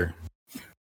 Sure.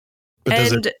 But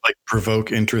does it like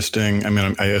provoke interesting? I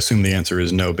mean, I assume the answer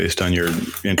is no based on your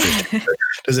interest.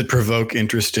 Does it provoke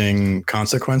interesting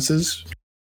consequences?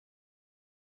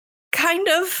 kind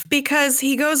of, because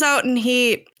he goes out and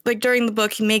he, like, during the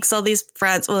book, he makes all these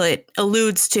friends. Well, it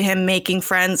alludes to him making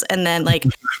friends and then, like,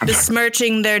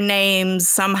 besmirching their names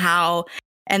somehow,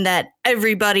 and that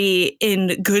everybody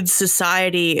in good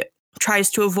society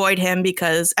tries to avoid him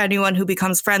because anyone who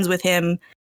becomes friends with him,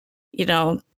 you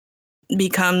know,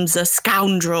 becomes a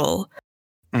scoundrel.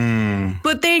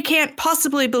 But they can't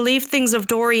possibly believe things of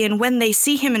Dorian when they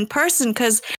see him in person,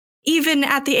 because even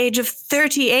at the age of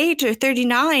 38 or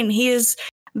 39, he is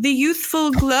the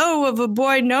youthful glow of a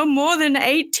boy no more than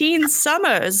 18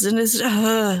 summers, and is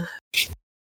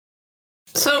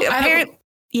So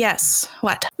yes.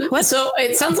 What? So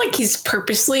it sounds like he's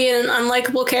purposely an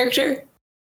unlikable character.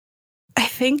 I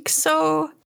think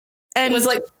so. And It was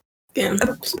like, yeah.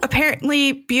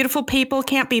 apparently beautiful people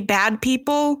can't be bad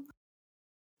people,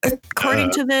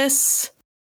 according to this.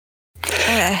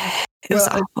 It was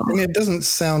awful. I mean, it doesn't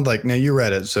sound like, now you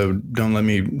read it, so don't let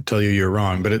me tell you you're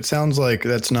wrong, but it sounds like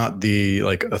that's not the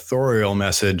like authorial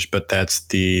message, but that's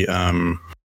the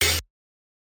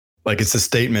like it's a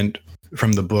statement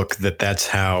from the book that's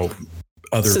how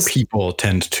other people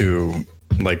tend to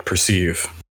like perceive.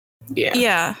 Yeah.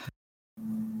 Yeah.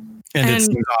 And it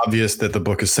seems obvious that the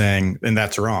book is saying, and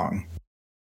that's wrong.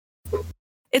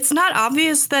 It's not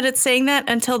obvious that it's saying that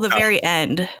until the very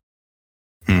end.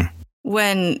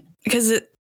 When, because,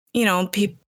 you know,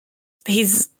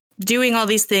 he's doing all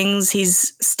these things,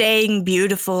 he's staying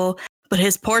beautiful, but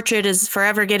his portrait is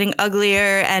forever getting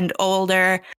uglier and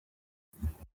older.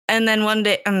 And then one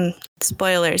day,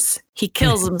 spoilers, he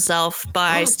kills himself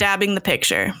by stabbing the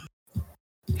picture.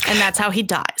 And that's how he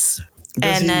dies.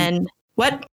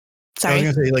 What? Sorry. I was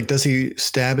going to say, like, does he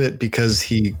stab it because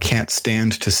he can't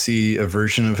stand to see a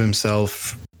version of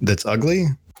himself that's ugly?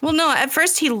 Well, no, at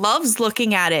first he loves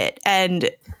looking at it. And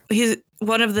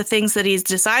one of the things that he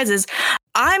decides is,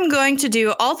 I'm going to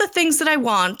do all the things that I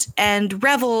want and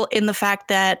revel in the fact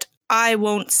that I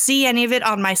won't see any of it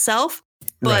on myself,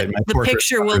 but the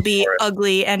picture will be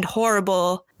ugly and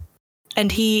horrible.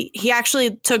 And he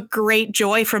actually took great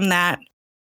joy from that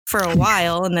for a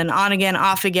while. And then on again,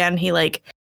 off again, he like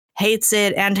hates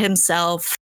it and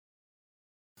himself.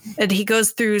 And he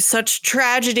goes through such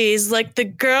tragedies, like the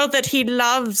girl that he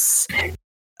loves.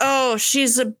 Oh,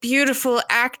 she's a beautiful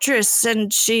actress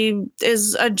and she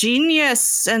is a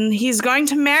genius and he's going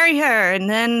to marry her. And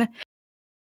then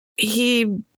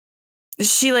she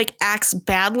like acts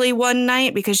badly one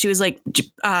night because she was like,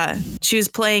 she was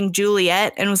playing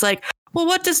Juliet and was like, well,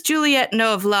 what does Juliet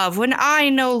know of love when I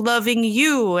know loving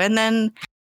you? And then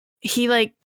he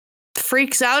like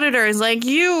freaks out at her, is like,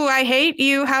 I hate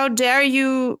you. How dare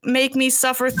you make me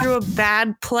suffer through a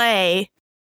bad play?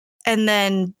 And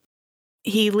then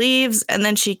he leaves and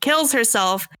then she kills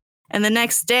herself. And the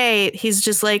next day he's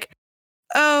just like,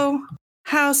 oh,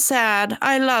 how sad.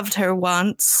 I loved her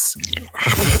once.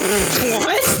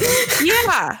 What?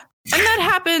 Yeah. And that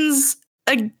happens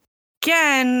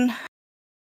again.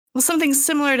 Well, something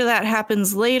similar to that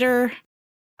happens later.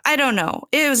 I don't know.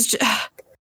 It was just,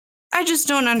 I just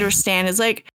don't understand. It's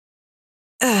like,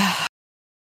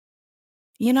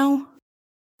 you know?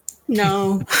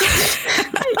 No.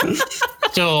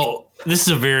 So this is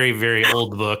a very, very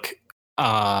old book.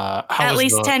 At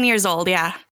least 10 years old,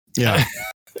 yeah. Yeah.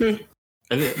 What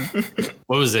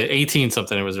was it? 18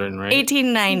 something it was written, right?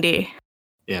 1890.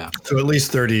 Yeah. So at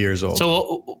least 30 years old.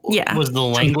 So Yeah. was the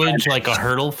language like a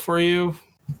hurdle for you?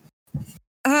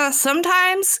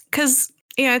 Sometimes, because,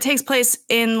 you know, it takes place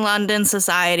in London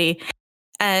society,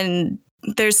 and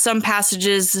there's some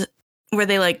passages where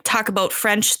they like talk about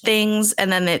French things,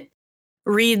 and then it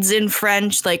reads in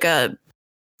French like a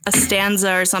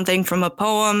stanza or something from a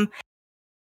poem.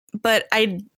 But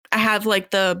I have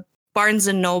like the Barnes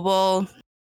and Noble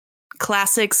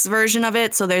classics version of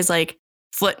it, so there's like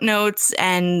footnotes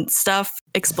and stuff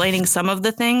explaining some of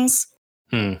the things.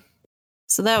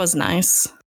 So that was nice.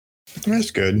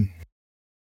 That's good.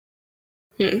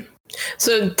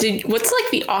 So what's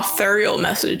like the authorial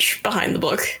message behind the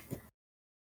book?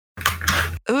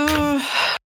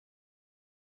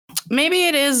 Maybe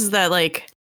it is that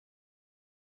like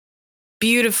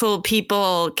beautiful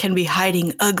people can be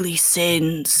hiding ugly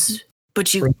sins,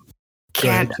 but you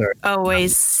can't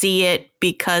always see it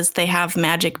because they have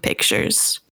magic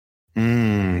pictures.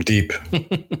 Deep.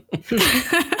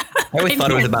 I always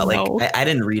thought it was about like, I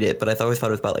didn't read it, but I always thought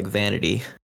it was about like vanity.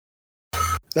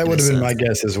 That would have been my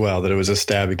guess as well, that it was a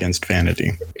stab against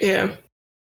vanity. Yeah.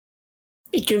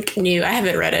 You knew. I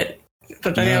haven't read it,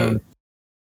 but I know.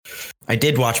 I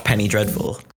did watch Penny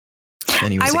Dreadful.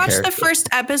 I watched the first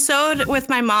episode with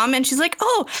my mom, and she's like,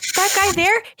 oh, that guy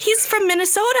there, he's from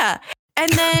Minnesota.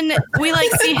 And then we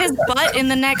like see his butt in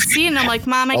the next scene. And I'm like,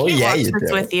 Mom, I can't watch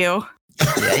this with you.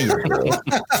 Yeah, you do.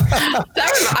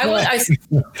 I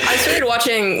started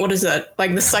watching, what is that?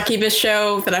 Like the Succubus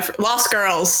show that Lost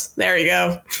Girls. There you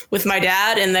go. With my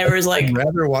dad. And there was like. I'd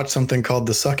rather watch something called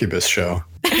The Succubus Show.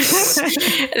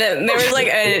 There was like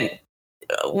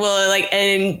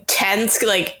an intense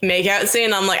like makeout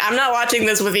scene. I'm like, I'm not watching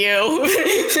this with you.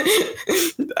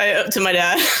 To my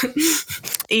dad.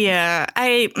 Yeah, How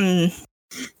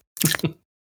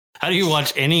do you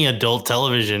watch any adult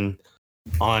television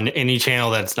on any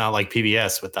channel that's not like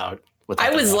PBS without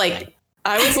I was like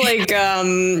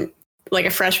a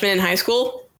freshman in high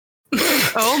school.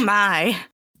 oh my.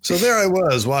 So there I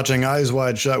was watching Eyes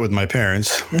Wide Shut with my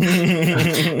parents.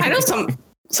 I know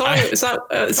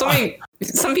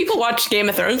some people watch Game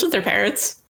of Thrones with their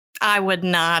parents. I would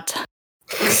not.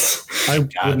 I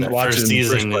wouldn't watch first it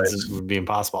season in the first would be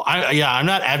impossible. I'm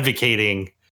not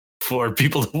advocating for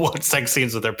people to watch sex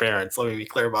scenes with their parents. Let me be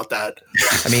clear about that.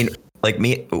 I mean,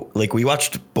 we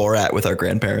watched Borat with our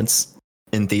grandparents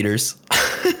in theaters.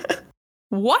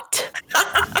 What?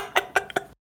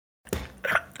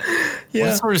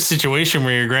 What sort of situation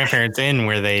were your grandparents in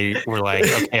where they were like,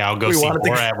 okay, I'll go see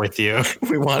Borat with you?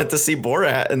 We wanted to see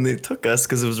Borat and they took us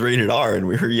because it was rated R and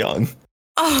we were young.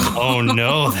 Oh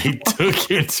no, they took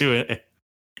you to it.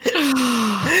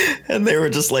 And they were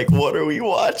just like, what are we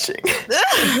watching?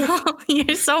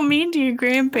 You're so mean to your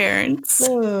grandparents.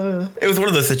 It was one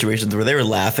of those situations where they were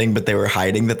laughing, but they were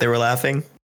hiding that they were laughing.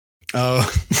 Oh,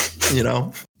 You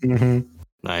know? mm-hmm.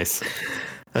 Nice.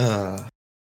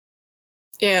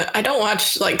 Yeah, I don't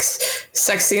watch like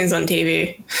sex scenes on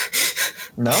TV.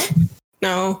 No?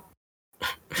 No.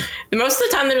 Most of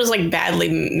the time they're just like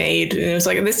badly made. And it's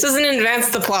like, this doesn't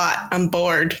advance the plot. I'm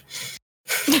bored.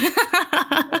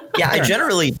 Yeah,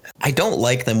 I don't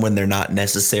like them when they're not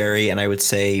necessary, and I would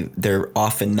say they're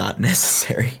often not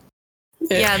necessary.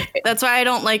 Yeah, that's why I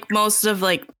don't like most of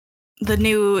like the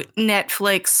new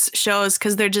Netflix shows,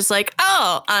 because they're just like,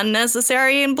 oh,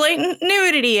 unnecessary and blatant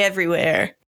nudity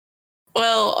everywhere.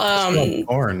 Well,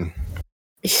 porn.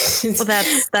 Well,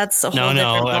 that's a whole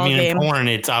different I mean, ballgame. in porn,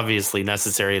 it's obviously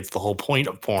necessary. It's the whole point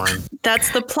of porn.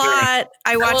 That's the plot.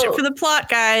 I watch it for the plot,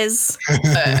 guys.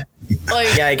 Yeah,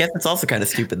 I guess it's also kind of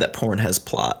stupid that porn has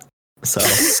plot. So,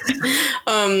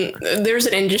 there's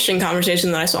an interesting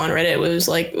conversation that I saw on Reddit. It was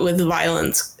like with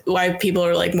violence, why people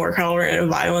are like more tolerant of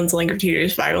violence, like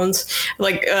gratuitous violence.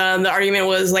 Like the argument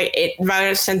was like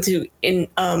violence tend to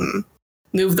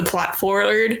move the plot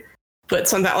forward, but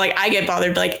sometimes like I get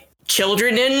bothered like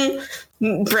children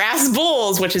in brass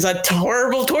bowls, which is a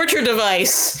horrible torture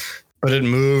device. But it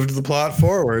moved the plot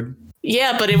forward.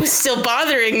 Yeah, but it was still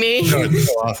bothering me. No, it's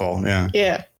so awful. Yeah.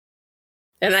 Yeah.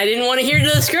 And I didn't want to hear the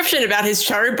description about his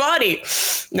charred body.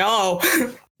 No.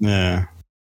 Yeah.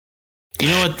 You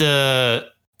know what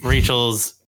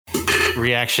Rachel's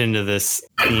reaction to this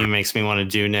theme makes me want to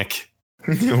do, Nick?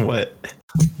 What?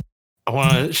 I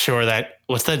want to show her that.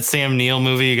 What's that Sam Neill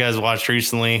movie you guys watched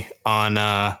recently on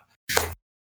Why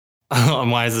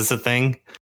Is This a Thing?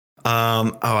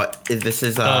 This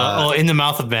is In the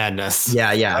Mouth of Madness.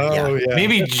 Yeah.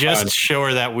 Maybe That's just fun. show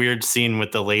her that weird scene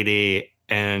with the lady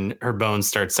and her bones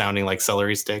start sounding like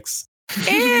celery sticks. Ew.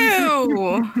 I You know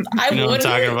what I'm wouldn't.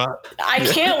 talking about? I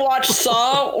can't watch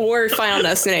Saw or Final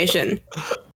Destination.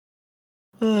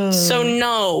 So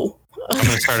no. I'm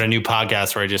going to start a new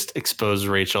podcast where I just expose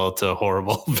Rachel to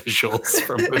horrible visuals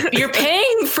from movies. You're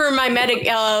paying for my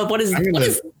what is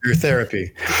Your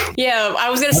therapy. Yeah, I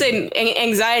was gonna say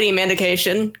anxiety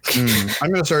medication. I'm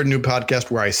going to start a new podcast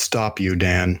where I stop you,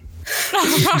 Dan.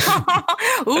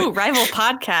 Ooh, rival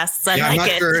podcasts. I I'm like not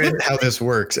it. sure how this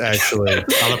works, actually.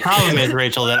 Well, the problem is,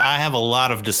 Rachel, that I have a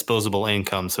lot of disposable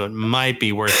income, so it might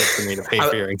be worth it for me to pay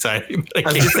for your anxiety I was medication.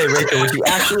 going to say, Rachel, would you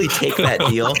actually take that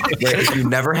deal where if you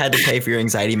never had to pay for your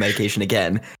anxiety medication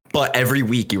again, but every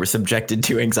week you were subjected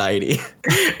to anxiety?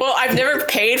 Well, I've never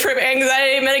paid for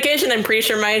anxiety medication. I'm pretty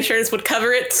sure my insurance would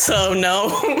cover it, so no.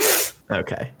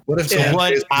 Okay. What if So Dan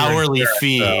what pays for your hourly insurance,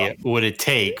 fee though? would it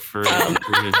take for you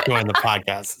to join the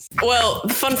podcast? Well,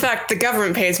 fun fact: the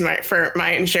government pays for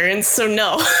my insurance, so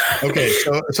no. Okay,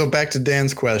 so back to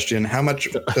Dan's question: how much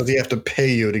does he have to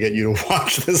pay you to get you to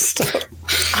watch this stuff?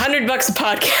 $100 a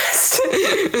podcast.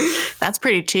 That's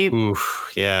pretty cheap.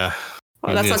 Oof, yeah.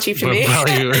 Well, that's not cheap to me.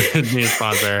 Probably need a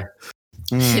sponsor.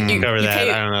 Cover that.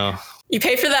 I don't know. You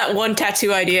pay for that one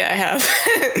tattoo idea I have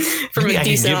from a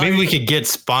decent. Maybe we could get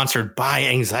sponsored by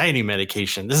anxiety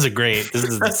medication. This is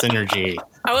the synergy.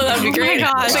 Oh, that'd be Oh my great.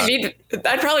 gosh.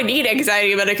 I'd probably need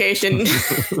anxiety medication.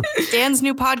 Dan's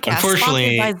new podcast,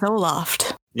 Unfortunately- sponsored by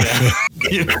Zoloft. Yeah.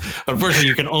 Unfortunately,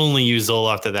 you can only use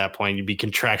Zoloft at that point. You'd be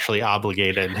contractually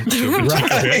obligated to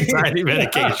anxiety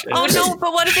medication. Oh no,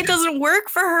 but what if it doesn't work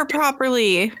for her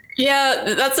properly?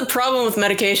 Yeah, that's the problem with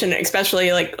medication,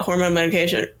 especially like hormone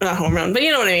medication. Not hormone, but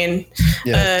you know what I mean.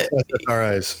 Yeah,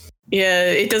 SSRIs. Yeah,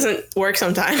 it doesn't work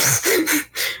sometimes.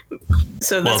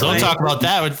 So Well, that's don't why- talk about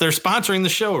that. They're sponsoring the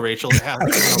show, Rachel. They have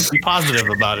to be positive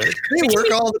about it. They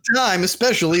work all the time,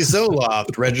 especially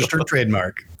Zoloft, registered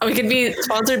trademark. We could be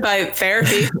sponsored by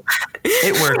therapy.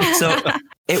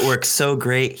 It works so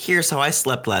great. Here's how I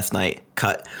slept last night.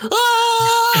 Cut.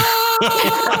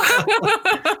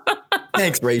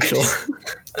 Thanks, Rachel.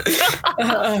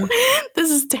 This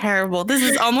is terrible. This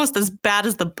is almost as bad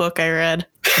as the book I read.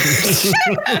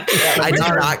 I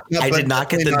did not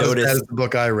get the notice. That is the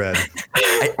book I read.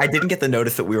 I didn't get the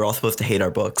notice that we were all supposed to hate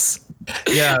our books.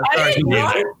 Yeah. Sorry. didn't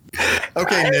know.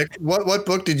 Okay, Nick. What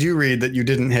book did you read that you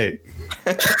didn't hate?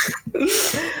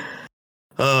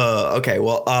 Okay.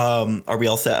 Well, are we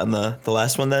all set on the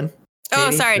last one then? Oh,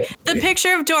 Katie? sorry. The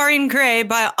Picture of Dorian Gray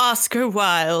by Oscar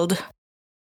Wilde.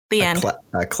 The end.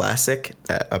 A classic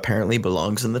that apparently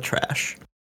belongs in the trash.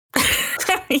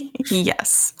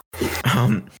 Yes.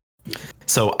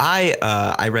 So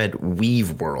I read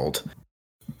Weave World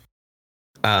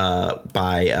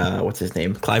by what's his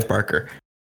name? Clive Barker.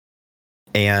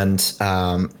 And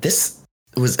this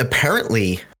was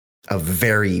apparently a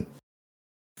very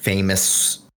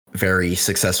famous, very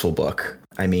successful book.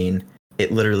 I mean,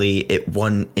 it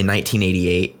won in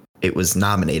 1988. It was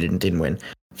nominated and didn't win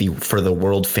for the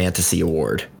World Fantasy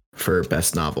Award for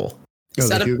Best Novel. Oh, Is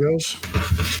the that a-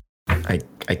 Hugos?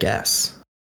 I guess.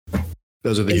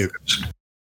 Those are the Hugos.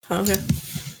 Okay.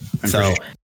 So,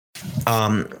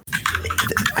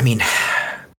 I mean,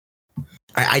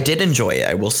 I did enjoy it.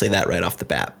 I will say that right off the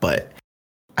bat, but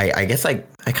I guess I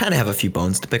kind of have a few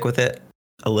bones to pick with it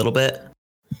a little bit.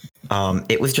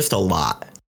 It was just a lot.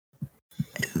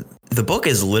 The book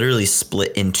is literally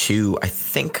split into, I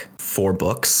think, 4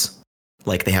 books.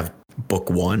 Like they have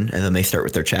book 1 and then they start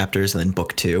with their chapters and then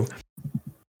book 2.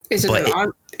 Is But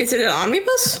it an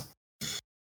omnibus?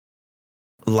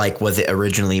 Like, was it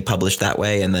originally published that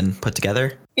way and then put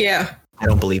together? Yeah. I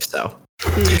don't believe so.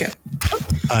 Okay.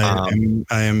 I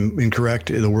am incorrect.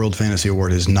 The World Fantasy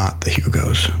Award is not the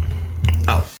Hugos.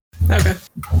 Oh, Okay.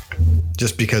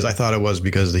 Just because I thought it was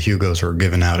because the Hugos are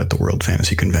given out at the World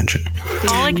Fantasy Convention.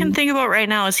 All I can think about right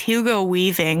now is Hugo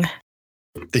Weaving.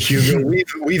 The Hugo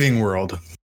Weaving World.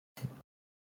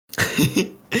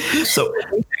 So,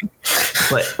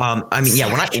 but I mean,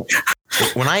 yeah,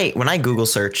 when I Google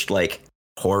searched like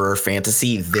horror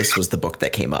fantasy, this was the book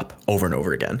that came up over and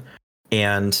over again.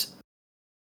 And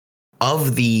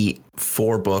of the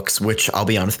 4 books, which I'll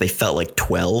be honest, they felt like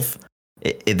 12.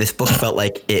 This book felt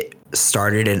like it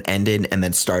started and ended and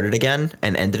then started again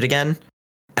and ended again.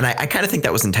 And I kind of think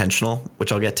that was intentional,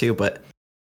 which I'll get to, but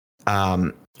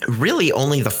really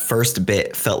only the first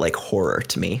bit felt like horror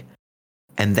to me.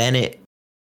 And then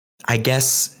I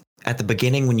guess at the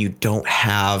beginning, when you don't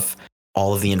have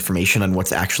all of the information on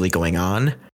what's actually going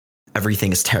on,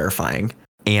 everything is terrifying.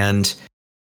 And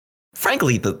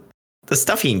frankly, the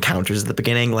stuff he encounters at the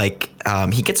beginning, like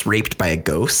he gets raped by a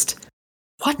ghost.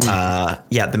 What?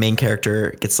 Yeah, the main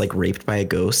character gets like raped by a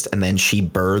ghost, and then she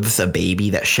births a baby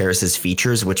that shares his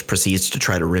features, which proceeds to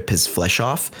try to rip his flesh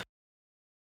off.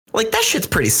 Like, that shit's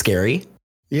pretty scary,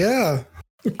 Yeah.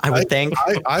 I would think.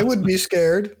 I would be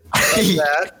scared of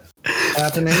that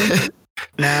happening.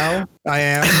 Now I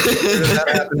am scared of that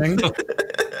happening.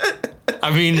 I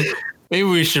mean, maybe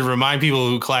we should remind people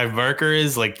who Clive Barker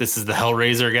is. Like, this is the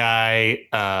Hellraiser guy.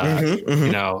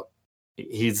 You know,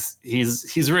 he's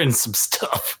written some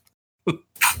stuff.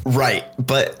 Right.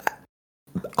 But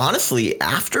honestly,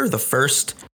 after the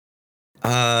first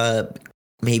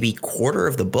maybe quarter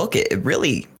of the book, it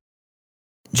really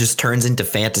just turns into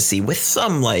fantasy with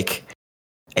some like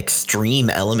extreme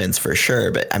elements for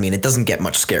sure. But I mean, it doesn't get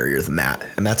much scarier than that.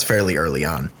 And that's fairly early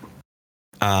on.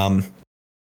 And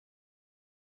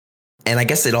I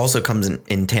guess it also comes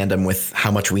in tandem with how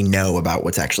much we know about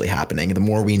what's actually happening. The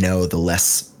more we know, the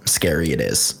less scary it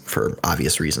is for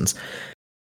obvious reasons.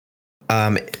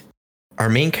 Our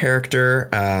main character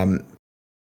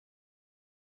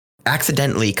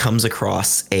accidentally comes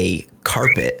across a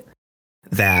carpet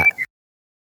that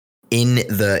in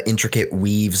the intricate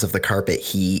weaves of the carpet,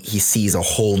 he sees a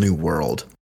whole new world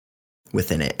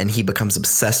within it. And he becomes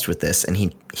obsessed with this, and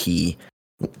he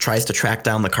tries to track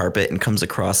down the carpet and comes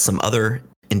across some other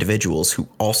individuals who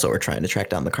also are trying to track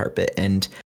down the carpet. And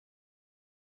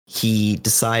he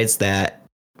decides that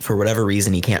for whatever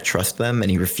reason, he can't trust them, and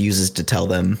he refuses to tell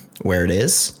them where it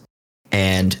is.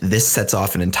 and this sets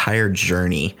off an entire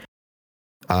journey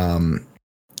of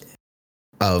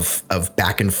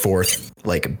back and forth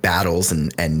like battles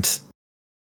and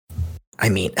I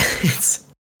mean it's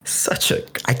such a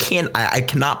I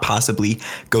cannot possibly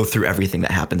go through everything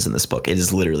that happens in this book. It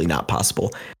is literally not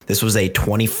possible. This was a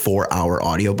 24-hour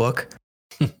audiobook.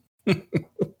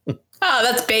 Oh,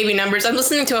 that's baby numbers. I'm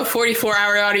listening to a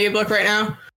 44-hour audiobook right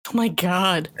now. Oh my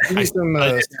God. It's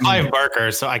Clive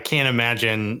Barker, so I can't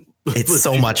imagine. It's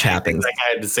so much happens. Like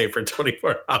I had to say for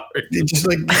 24 hours. Just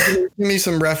like give me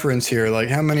some reference here. Like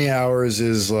how many hours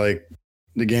is like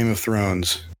the Game of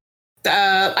Thrones?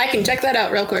 I can check that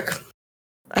out real quick.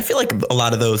 I feel like a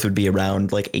lot of those would be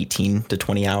around like 18 to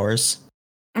 20 hours.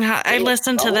 I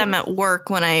listened to them at work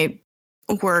when I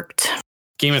worked.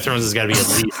 Game of Thrones has got to be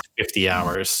at least 50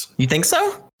 hours. You think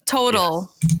so? Total.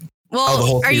 Well, Oh, the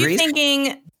whole are you series?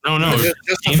 thinking? No, Just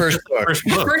the first book.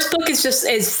 The first book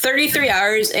is 33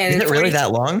 hours and Is it really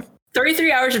that long?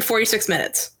 33 hours and 46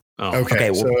 minutes. Oh. Okay,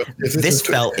 Okay, well, so if This is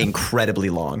felt incredibly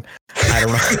long. I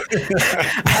don't know.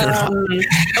 I don't know.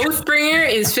 Oathbringer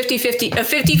is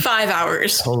 55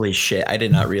 hours. Holy shit. I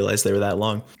did not realize they were that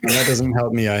long. and that doesn't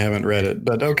help me. I haven't read it,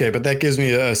 but okay. But that gives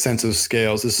me a sense of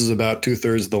scales. This is about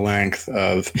 2/3 the length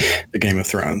of the Game of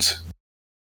Thrones.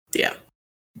 Yeah.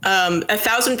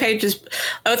 1,000 pages.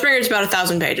 Oathbringer is about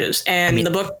 1,000 pages, and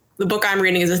the book I'm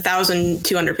reading is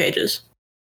 1,200 pages.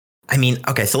 I mean,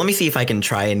 okay, so let me see if I can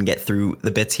try and get through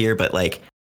the bits here, but like,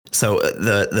 so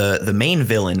the main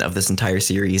villain of this entire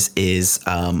series is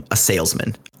a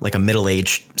salesman, like a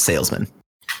middle-aged salesman.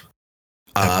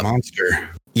 That monster.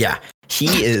 Yeah,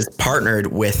 he is partnered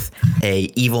with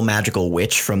a evil magical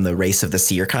witch from the race of the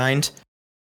seer kind,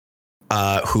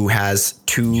 who has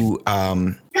two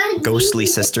ghostly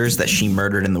sisters that she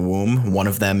murdered in the womb. One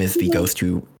of them is the ghost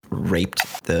who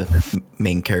raped the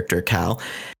main character, Cal.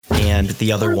 And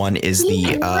the other one is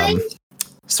the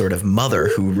sort of mother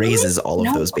who raises all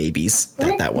of those babies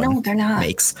that one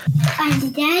makes.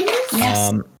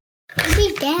 Yes.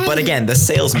 But again, the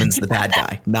salesman's the bad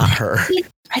guy, not her,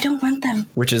 I don't want them.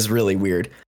 which is really weird.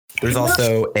 There's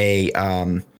also a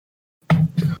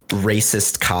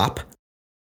racist cop.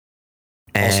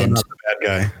 Also And not the bad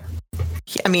guy.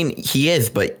 I mean, he is,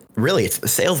 but really, it's the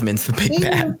salesman's the big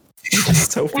bad.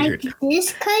 It's so weird. Like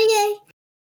this color.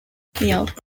 Yep.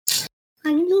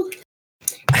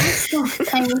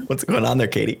 What's going on there,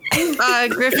 Katie?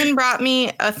 Griffin brought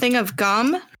me a thing of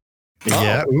gum,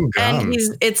 Yeah. Ooh, gum. and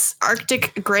it's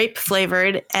Arctic grape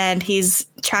flavored, and he's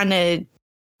trying to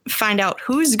find out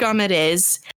whose gum it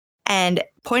is, and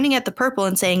pointing at the purple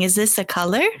and saying, "Is this a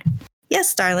color?"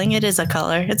 Yes, darling, it is a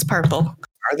color. It's purple.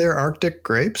 Are there Arctic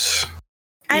grapes?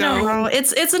 I don't No. know.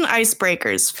 It's an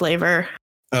icebreakers flavor.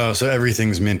 Oh, so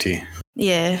everything's minty.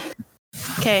 Yeah.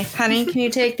 Okay, honey, can you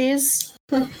take these?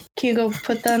 Can you go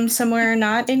put them somewhere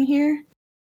not in here?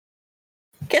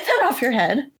 Get that off your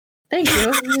head. Thank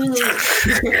you.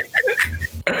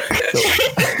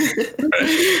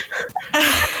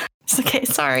 It's okay,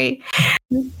 sorry.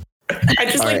 I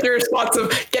just like right. the response of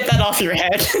 "get that off your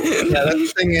head." Yeah, that's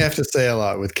the thing you have to say a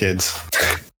lot with kids.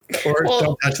 Or Well-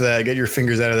 don't touch that. Get your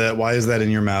fingers out of that. Why is that in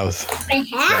your mouth?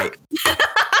 Right.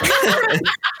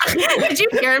 Did you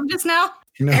hear him just now?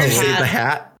 No. Save the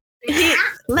hat. He,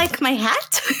 like my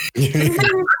hat?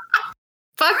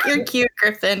 Fuck, you're cute,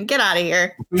 Griffin. Get out of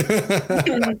here.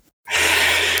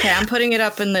 Okay, I'm putting it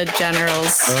up in the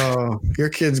generals. Oh, your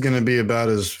kid's gonna be about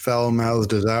as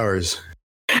foul-mouthed as ours.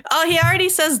 Oh, he already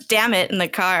says "damn it" in the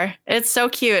car. It's so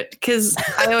cute because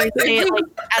I always say it like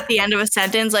at the end of a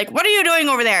sentence, like, "What are you doing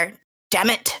over there? Damn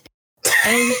it!"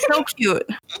 And he's so cute.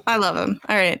 I love him.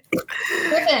 All right,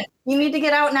 Griffin, you need to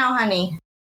get out now, honey.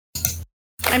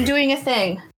 I'm doing a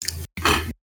thing.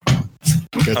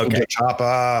 Get Okay. the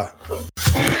chopper.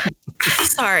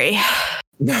 Sorry.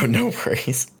 No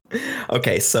worries.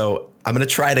 Okay, so I'm gonna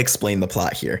try to explain the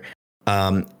plot here.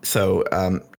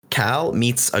 Cal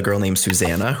meets a girl named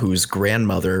Susanna, whose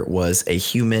grandmother was a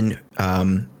human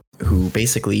who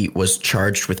basically was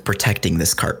charged with protecting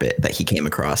this carpet that he came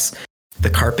across. The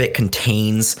carpet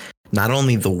contains not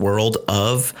only the world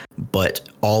of, but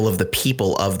all of the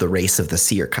people of the race of the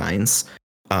seer kinds,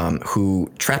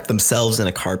 who trap themselves in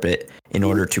a carpet in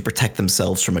order to protect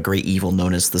themselves from a great evil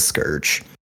known as the Scourge.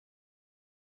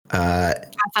 I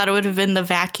thought it would have been the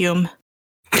vacuum.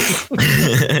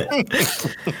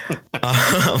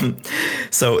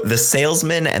 So the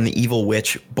salesman and the evil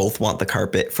witch both want the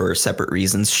carpet for separate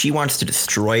reasons. She wants to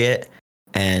destroy it,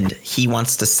 and he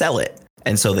wants to sell it.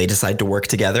 And so they decide to work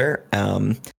together.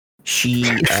 The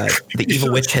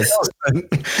evil witch has,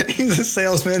 He's a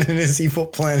salesman, and his evil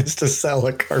plan is to sell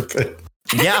a carpet.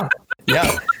 yeah.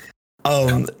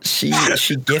 She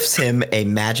gifts him a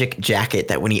magic jacket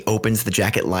that when he opens the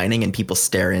jacket lining and people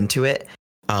stare into it,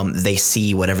 they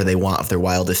see whatever they want of their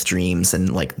wildest dreams,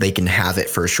 and like they can have it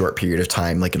for a short period of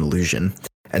time, like an illusion.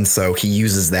 And so he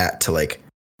uses that to like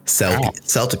sell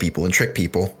to people and trick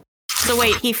people. So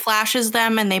wait, he flashes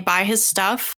them and they buy his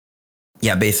stuff?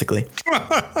 Yeah, basically.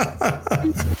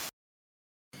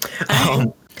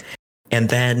 And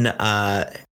then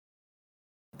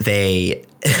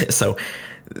so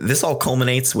this all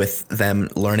culminates with them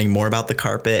learning more about the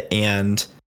carpet, and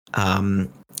then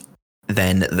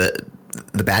the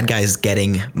bad guys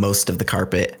getting most of the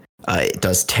carpet. It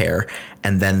does tear,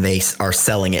 and then they are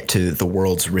selling it to the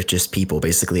world's richest people,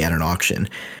 basically at an auction,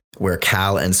 where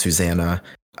Cal and Susanna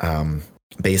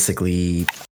basically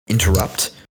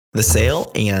interrupt the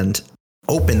sale and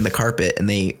open the carpet, and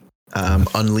they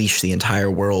unleash the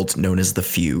entire world known as the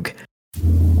Fugue.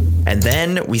 And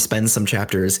then we spend some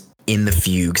chapters in the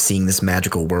Fugue, seeing this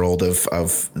magical world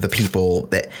of the people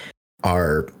that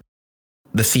are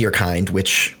the seer kind,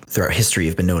 which throughout history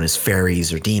have been known as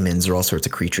fairies or demons or all sorts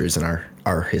of creatures in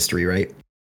our history, right?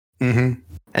 Mm-hmm.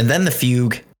 And then the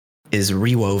Fugue is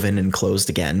rewoven and closed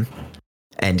again,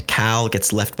 and Cal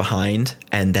gets left behind,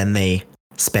 and then they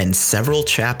spend several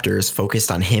chapters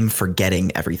focused on him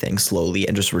forgetting everything slowly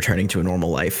and just returning to a normal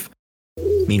life.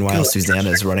 Meanwhile, Susanna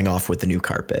is running off with the new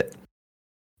carpet.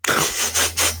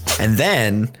 And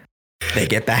then they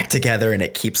get back together and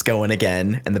it keeps going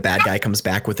again. And the bad guy comes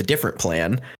back with a different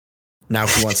plan. Now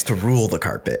he wants to rule the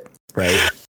carpet, right?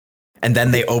 And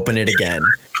then they open it again.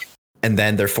 And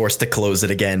then they're forced to close it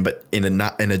again, but in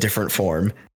a different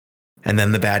form. And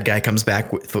then the bad guy comes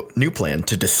back with a new plan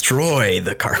to destroy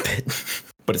the carpet.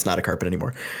 But it's not a carpet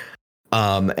anymore.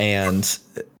 And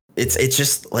it's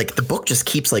just like the book just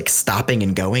keeps like stopping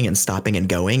and going in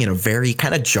a very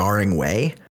kind of jarring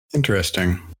way.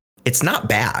 Interesting. It's not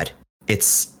bad.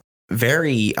 It's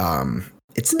very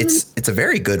it's a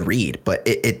very good read, but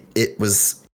it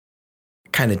was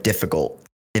kind of difficult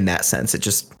in that sense.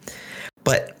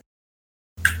 But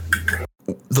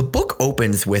the book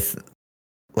opens with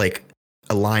like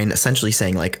a line essentially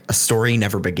saying like a story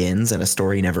never begins and a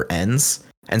story never ends.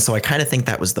 And so I kind of think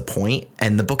that was the point.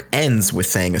 And the book ends with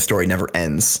saying a story never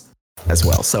ends as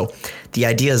well. So the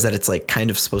idea is that it's like kind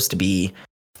of supposed to be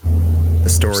the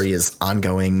story is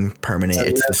ongoing, permanent.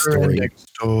 It's the story. I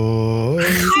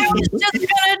was just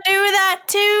gonna do that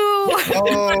too.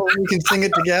 Oh, we can sing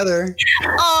it together.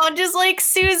 Oh, just like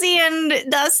Susie and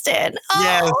Dustin. Oh.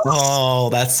 Yes. Oh,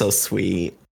 that's so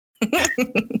sweet. Keep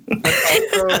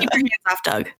your hands off,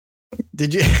 Doug.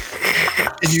 Did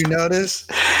you notice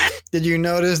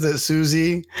that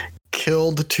Susie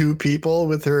killed two people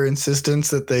with her insistence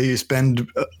that they spend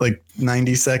like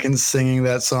 90 seconds singing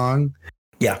that song?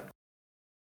 Yeah.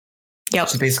 Yep.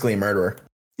 She's basically a murderer.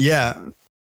 Yeah.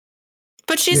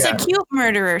 But she's a cute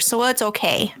murderer, so it's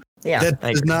okay. Yeah.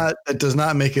 That does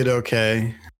not make it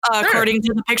okay. According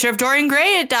to the picture of Dorian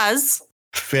Gray, it does.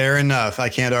 Fair enough. I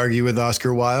can't argue with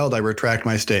Oscar Wilde. I retract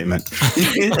my statement.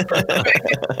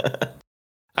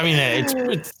 I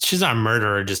mean, she's not a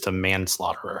murderer, just a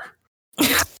manslaughterer.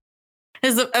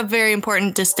 Is a very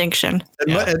important distinction.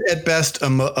 At best, a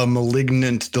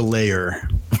malignant delayer.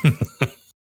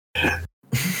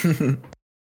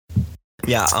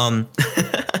 Yeah.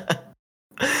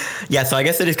 Yeah. So I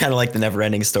guess it is kind of like the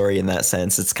never-ending story in that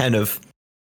sense. It's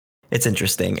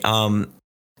interesting.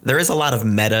 There is a lot of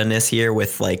meta-ness here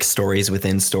with like stories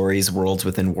within stories, worlds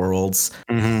within worlds.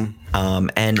 Mm-hmm.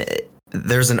 And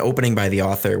there's an opening by the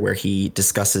author where he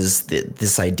discusses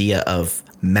this idea of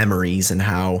memories and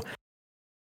how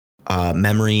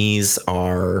memories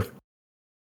are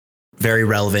very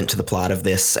relevant to the plot of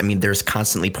this. I mean, there's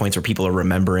constantly points where people are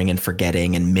remembering and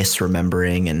forgetting and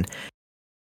misremembering. And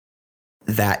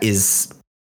that is,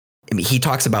 I mean, he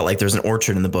talks about like there's an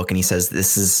orchard in the book and he says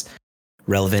this is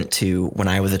relevant to when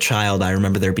I was a child. I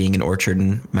remember there being an orchard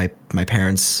in my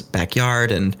parents'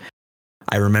 backyard, and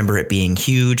I remember it being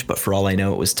huge, but for all I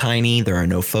know, it was tiny. There are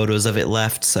no photos of it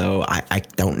left, so I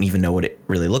don't even know what it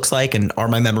really looks like. And are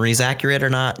my memories accurate or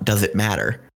not? Does it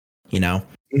matter? You know?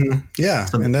 Mm-hmm. Yeah,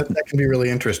 and that can be really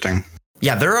interesting.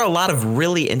 Yeah, there are a lot of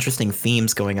really interesting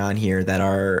themes going on here that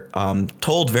are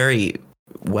told very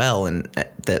well, and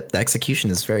the execution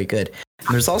is very good. And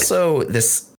there's also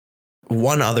this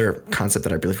one other concept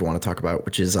that I really want to talk about,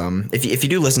 which is if you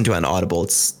do listen to it on Audible,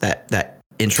 it's that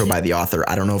intro by the author.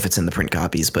 I don't know if it's in the print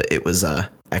copies, but it was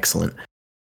excellent.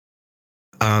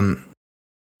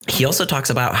 He also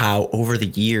talks about how over the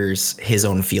years his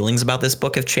own feelings about this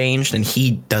book have changed, and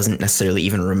he doesn't necessarily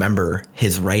even remember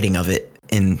his writing of it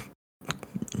in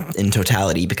in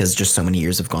totality because just so many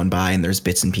years have gone by and there's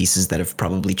bits and pieces that have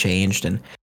probably changed. And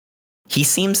he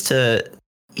seems to,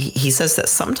 he says that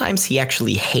sometimes he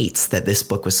actually hates that this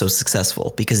book was so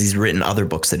successful because he's written other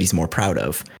books that he's more proud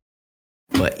of.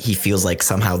 But he feels like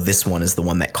somehow this one is the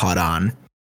one that caught on.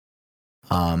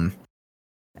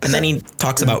 And then he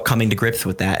talks about coming to grips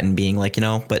with that and being like,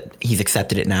 but he's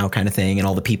accepted it now kind of thing, and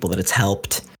all the people that it's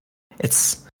helped.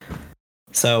 It's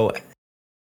a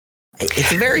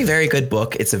very, very good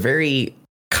book. It's a very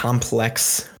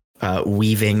complex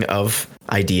weaving of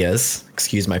ideas.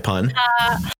 Excuse my pun.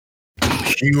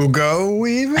 Hugo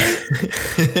Weaving?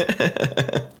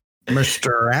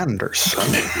 Mr. Anderson.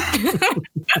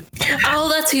 Oh,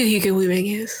 that's who Hugo Weaving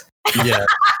is. Yeah.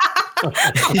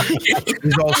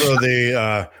 He's also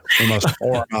the most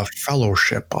former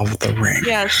Fellowship of the Ring.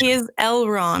 Yes, he is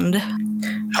Elrond.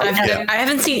 I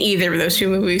haven't seen either of those two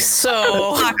movies,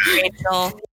 so Fuck,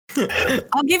 Rachel.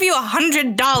 I'll give you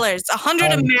 $100,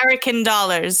 $100 American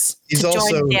dollars. He's to join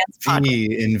also Dan's podcast.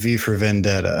 V in V for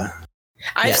Vendetta.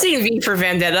 I've seen V for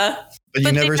Vendetta. But you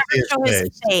But never they see never his show face.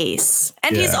 his face.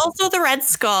 And he's Yeah. also the Red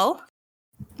Skull.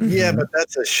 Yeah, but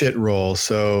that's a shit roll,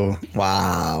 so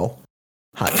Wow.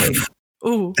 Hot take.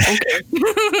 Ooh, okay.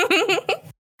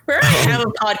 Where I have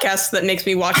a podcast that makes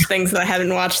me watch things that I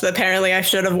haven't watched that apparently I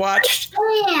should have watched.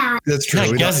 Oh yeah. that's true.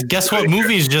 Yeah, We don't- guess what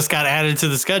movies just got added to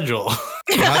the schedule?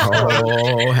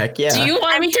 Oh, heck yeah. Do you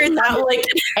want me to not like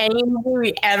any movie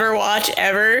we ever watch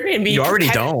ever and be? You already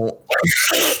don't.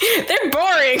 They're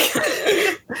boring.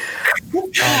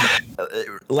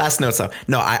 Last note, though.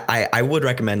 No, I would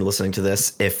recommend listening to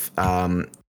this if I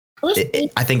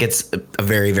think it's a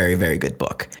very, very, very good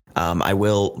book. I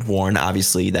will warn,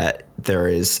 obviously, that there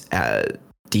is a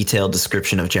detailed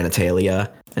description of genitalia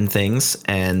and things,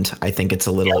 and I think it's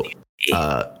a little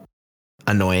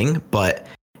annoying, but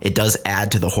it does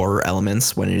add to the horror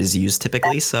elements when it is used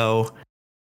typically. So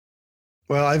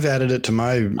Well, I've added it to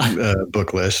my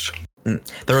book list.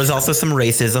 there is also some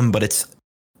racism, but it's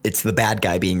the bad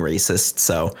guy being racist.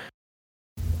 So So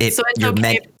it's you're okay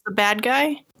meant, if it's the bad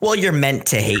guy? well, you're meant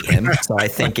to hate him. So I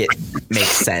think it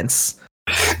makes sense.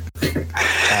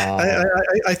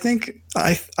 I think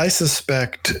I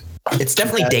suspect. It's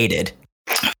definitely dated.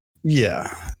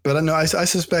 Yeah, but I know I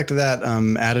suspect that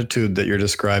attitude that you're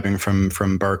describing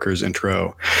from Barker's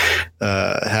intro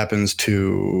happens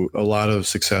to a lot of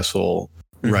successful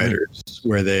Mhm. writers,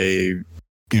 where they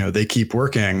keep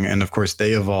working, and of course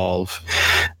they evolve,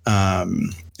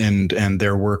 and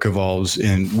their work evolves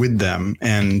with them,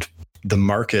 and the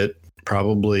market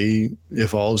probably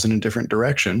evolves in a different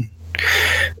direction,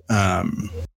 and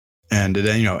it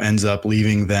ends up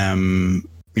leaving them.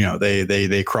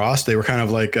 They crossed. They were kind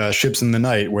of like ships in the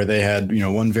night, where they had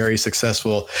one very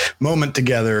successful moment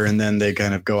together, and then they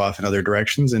kind of go off in other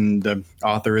directions, and the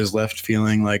author is left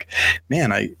feeling like,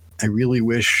 man, I really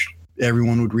wish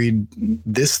everyone would read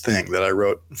this thing that I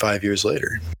wrote 5 years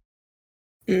later.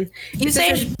 You say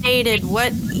it's dated.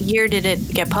 What year did it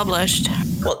get published?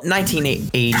 Well,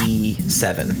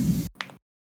 1987.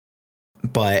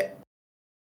 But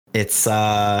it's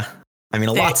a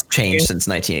lot's changed since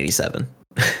 1987.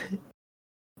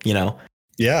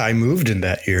 Yeah, I moved in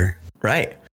that year.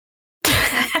 Right.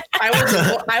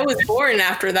 I was born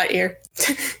after that year.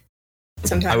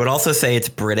 Sometimes. I would also say it's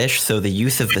British, so the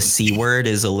use of the C word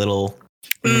is a little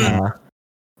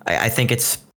I think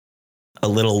it's a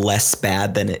little less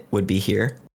bad than it would be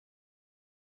here.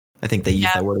 I think they use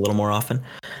that word a little more often.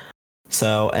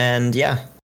 So, and yeah,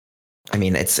 I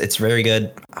mean, it's very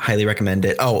good. Highly recommend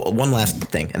it. Oh, one last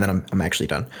thing, and then I'm actually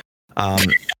done.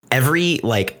 Every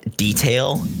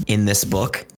detail in this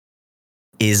book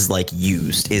is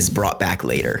brought back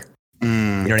later. You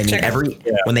know what I mean?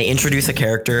 When they introduce a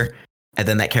character and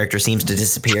then that character seems to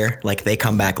disappear, they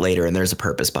come back later and there's a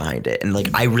purpose behind it. And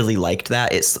I really liked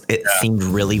that. It seemed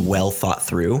really well thought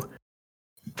through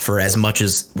for as much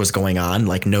as was going on.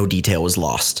 No detail was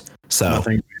lost. So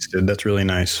Nothing wasted. That's really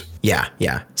nice. yeah.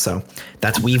 So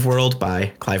that's Weave World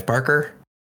by Clive Barker.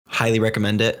 Highly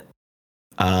recommend it.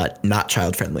 Not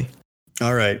child friendly.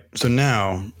 All right. So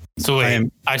now, So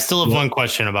wait, I still have one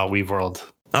question about Weave World.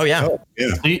 Oh yeah.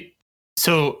 yeah.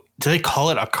 So do they call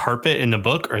it a carpet in the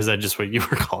book, or is that just what you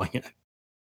were calling it?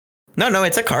 No,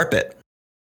 it's a carpet.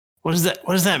 What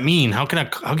does that mean? How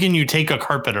can you take a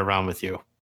carpet around with you?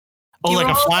 Oh, like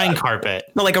a flying carpet.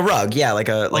 No, like a rug. Yeah,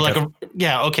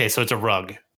 Yeah. Okay, so it's a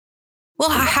rug. Well,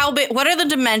 how big? What are the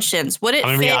dimensions? Would it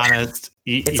I'm gonna be fit? honest.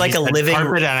 It's like a said living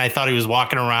carpet, and I thought he was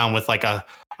walking around with a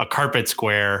carpet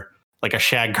square, like a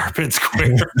shag carpet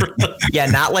square. yeah,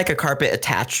 not like a carpet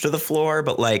attached to the floor,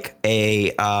 but like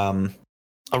a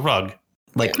rug.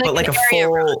 but like a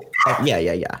full.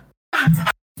 Yeah.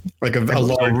 Like a A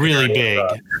large really area.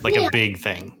 big, like a big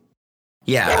thing.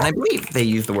 Yeah, and I believe they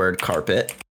use the word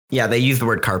carpet. Yeah, they use the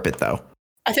word carpet though.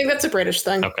 I think that's a British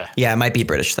thing. Okay. Yeah, it might be a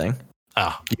British thing.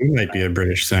 Oh, You might be a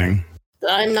British thing.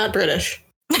 I'm not British.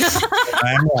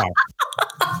 I am wrong,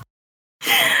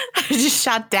 I just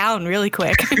shot down really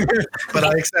quick. but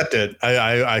I accept it.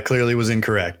 I clearly was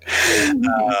incorrect.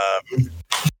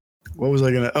 What was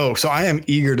I gonna? Oh, so I am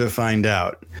eager to find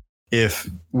out if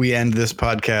we end this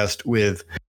podcast with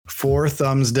 4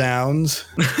 thumbs downs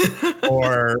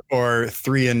or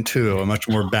 3 and 2, a much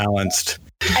more balanced.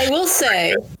 I will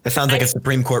say, That sounds like a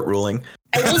Supreme Court ruling.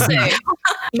 I will say,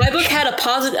 my book had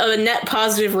a net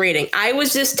positive rating. I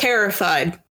was just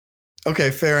terrified.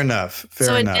 Okay, fair enough. So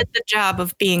Fair it enough. did the job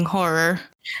of being horror.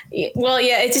 Well,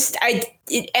 yeah,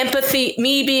 empathy.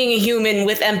 Me being a human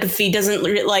with empathy doesn't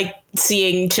like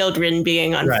seeing children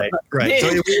being on. Right. So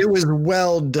it was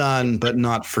well done, but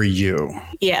not for you.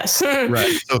 Yes.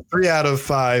 Right. So 3 out of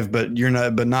 5, but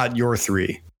not your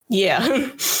 3. Yeah.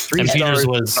 3 and stars Peter's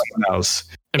for was someone else.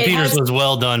 and It Peter's has- was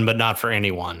well done, but not for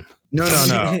anyone. No.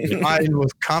 Mine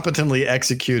was competently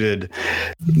executed,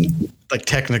 like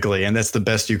technically, and that's the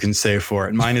best you can say for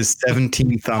it. Mine is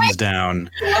 17 thumbs down.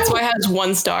 That's why it has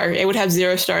 1 star. It would have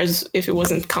 0 stars if it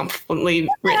wasn't competently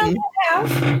written.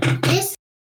 This.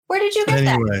 Where did you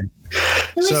Anyway,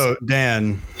 so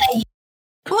Dan,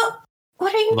 What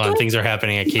are you Hold on, things are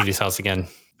happening at Katie's house again.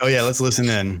 oh yeah, let's listen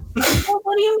in.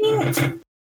 What do you mean?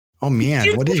 Oh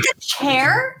man, what is? The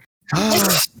chair?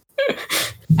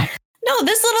 No,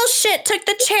 this little shit took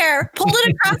the chair, pulled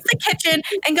it across the kitchen,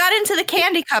 and got into the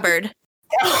candy cupboard.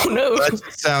 Oh no. That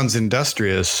sounds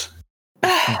industrious,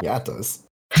 Yeah, it does.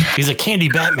 He's a candy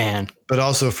Batman. but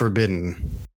also forbidden.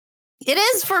 It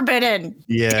is forbidden.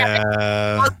 Yeah.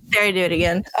 Oh, there I do it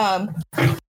again.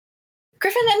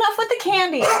 Griffin, enough with the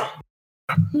candy.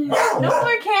 No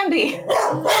more candy.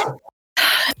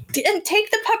 And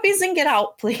take the puppies and get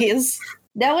out, please.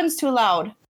 That one's too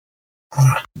loud.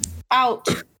 Out.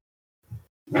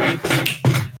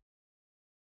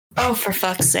 Oh, for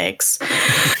fuck's sakes.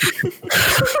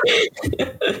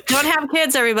 Don't have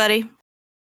kids, everybody.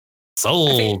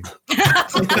 Sold.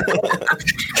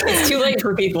 It's too late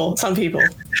for people. Some people.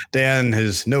 Dan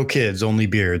has no kids, only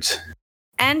beards.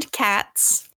 And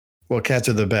cats. Well, cats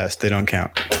are the best. They don't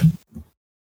count.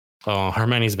 Oh,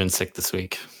 Hermione's been sick this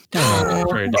week.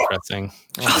 Very depressing.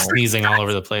 Sneezing all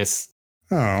over the place.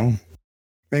 Oh.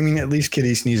 I mean, at least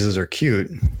kitty sneezes are cute.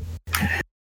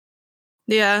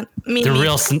 Yeah, me. They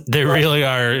really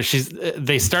are.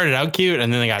 They started out cute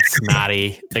and then they got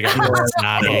snotty. They got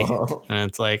snotty. And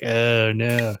it's like, oh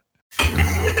no.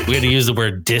 We had to use the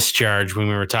word discharge when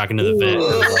we were talking to the vet.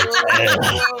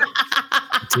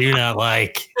 Like, do not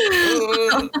like.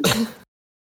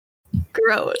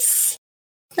 Gross.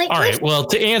 Like, All right. Well,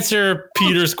 to answer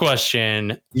Peter's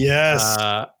question, Yes.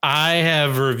 I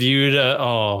have reviewed.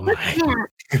 Oh my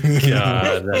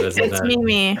god, that is It's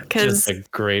Mimi, because just a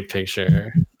great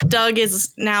picture. Doug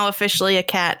is now officially a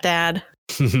cat dad.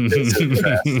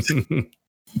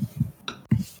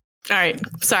 All right.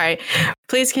 Sorry.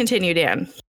 Please continue, Dan.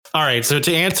 All right. So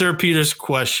to answer Peter's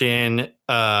question,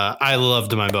 I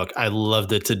loved my book. I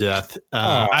loved it to death.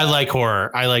 I like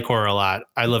horror. I like horror a lot.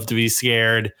 I love to be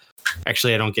scared.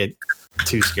 Actually, I don't get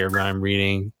too scared when I'm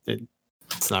reading.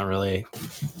 It's not really.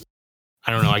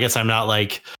 I don't know. I guess I'm not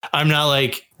like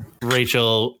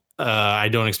Rachel. I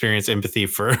don't experience empathy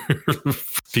for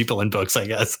people in books, I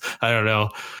guess. I don't know.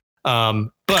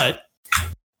 But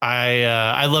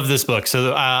I love this book.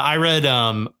 So I read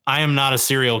I Am Not a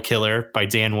Serial Killer by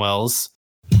Dan Wells.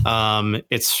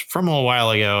 It's from a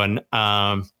while ago, and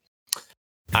I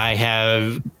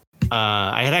had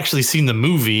actually seen the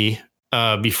movie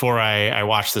before I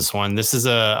watched this one. This is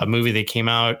a movie that came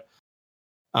out.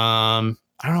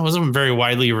 I don't know, it wasn't very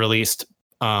widely released.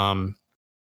 But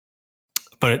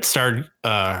it starred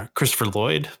Christopher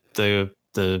Lloyd, the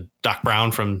Doc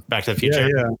Brown from Back to the Future.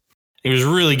 Yeah. He was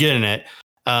really good in it.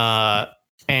 I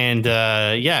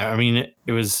mean,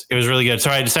 it was really good. So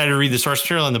I decided to read the source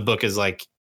material, and the book is like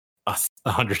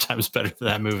 100 times better than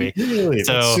that movie. Really?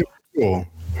 So- That's super cool.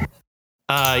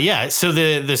 So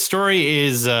the story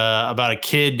is about a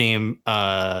kid named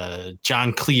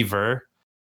John Cleaver,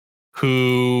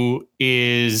 who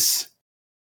is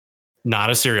not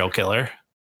a serial killer,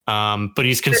 but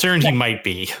he's concerned he might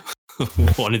be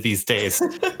one of these days.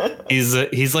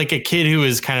 He's like a kid who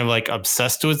is kind of like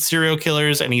obsessed with serial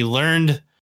killers, and he learned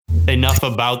enough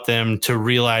about them to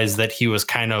realize that he was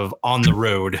kind of on the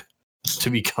road to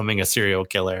becoming a serial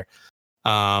killer.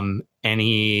 And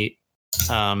he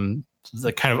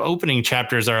the kind of opening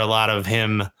chapters are a lot of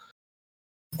him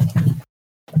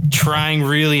trying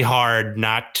really hard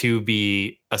not to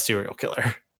be a serial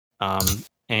killer.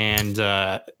 And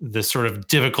the sort of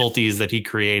difficulties that he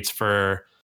creates for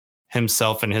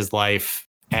himself and his life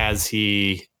as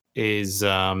he is,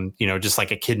 just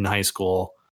like a kid in high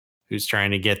school who's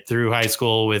trying to get through high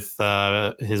school with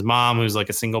his mom, who's like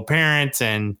a single parent.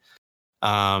 And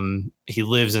he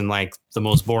lives in like the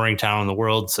most boring town in the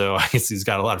world. So I guess he's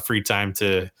got a lot of free time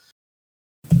to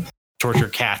torture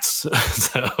cats.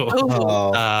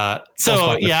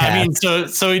 So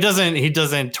he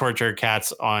doesn't torture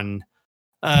cats on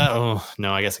no,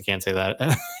 I guess I can't say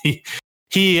that.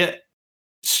 he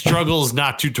struggles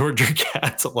not to torture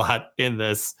cats a lot in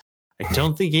this. I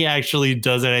don't think he actually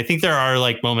does it. I think there are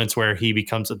like moments where he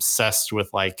becomes obsessed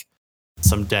with like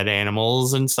some dead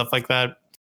animals and stuff like that.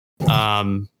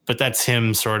 But that's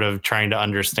him sort of trying to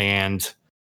understand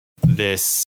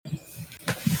this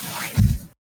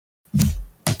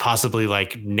possibly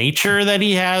like nature that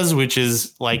he has, which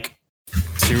is like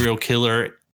serial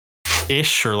killer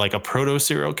ish or like a proto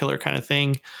serial killer kind of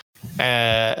thing.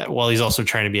 While he's also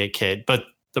trying to be a kid. But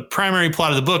the primary plot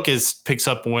of the book picks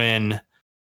up when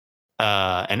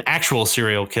an actual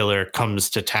serial killer comes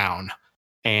to town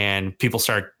and people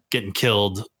start getting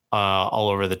killed all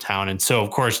over the town. And so,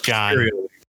 of course, John.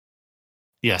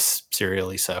 Yes,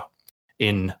 serially so,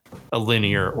 in a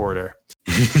linear order.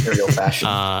 Serial fashion.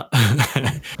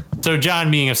 So John,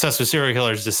 being obsessed with serial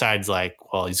killers, decides like,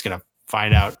 well, he's going to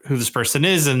find out who this person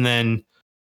is. And then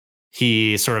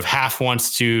he sort of half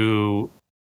wants to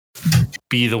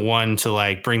be the one to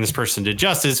like bring this person to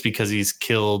justice because he's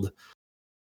killed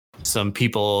some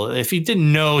people if he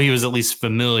didn't know he was at least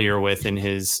familiar with in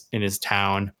his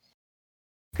town.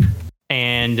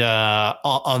 And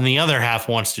on the other half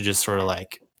wants to just sort of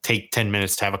like take 10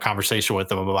 minutes to have a conversation with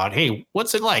them about, hey,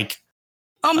 what's it like?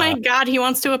 Oh my God, he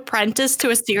wants to apprentice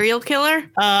to a serial killer?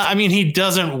 I mean, he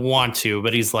doesn't want to,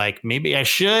 but he's like, maybe I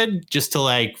should, just to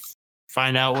like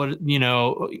find out what,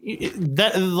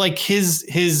 that like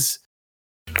his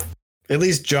at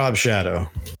least job shadow.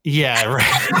 Yeah,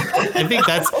 right. I think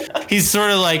he's sort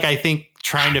of like, I think,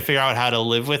 trying to figure out how to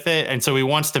live with it. And so he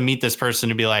wants to meet this person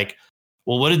to be like,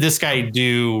 well, what did this guy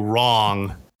do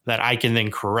wrong that I can then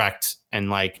correct and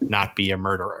like not be a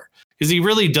murderer? Because he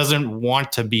really doesn't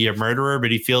want to be a murderer,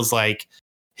 but he feels like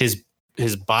his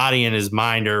body and his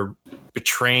mind are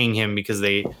betraying him because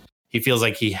he feels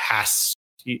like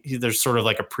there's sort of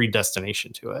like a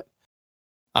predestination to it.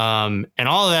 And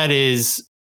all of that is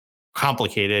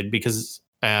complicated because,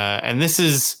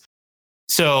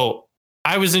 so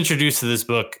I was introduced to this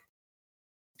book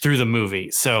through the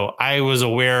movie. So I was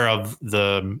aware of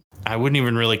I wouldn't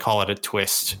even really call it a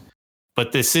twist,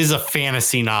 but this is a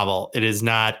fantasy novel. It is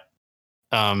not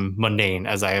mundane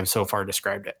as I have so far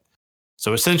described it.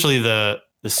 So essentially the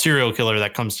serial killer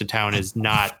that comes to town is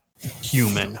not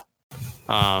human.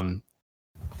 And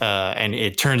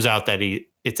it turns out that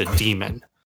it's a demon,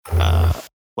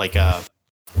 like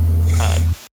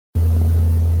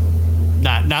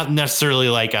not necessarily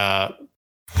like a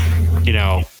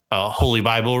Holy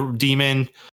Bible demon,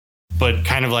 but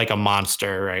kind of like a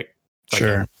monster, right? Like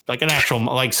sure. Like an actual,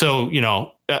 like, so,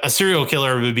 a serial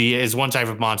killer is one type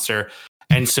of monster.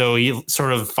 And so he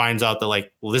sort of finds out that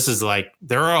like, well, this is like,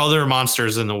 there are other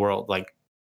monsters in the world, like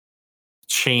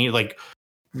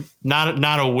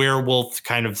not a werewolf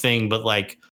kind of thing, but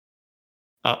like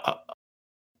a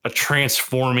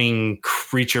transforming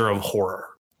creature of horror.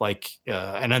 Like,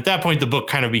 and at that point, the book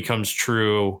kind of becomes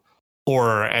true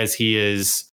horror as he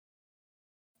is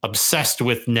obsessed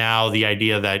with now the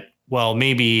idea that, well,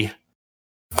 maybe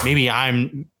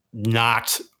I'm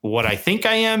not what I think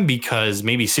I am, because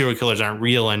maybe serial killers aren't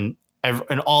real and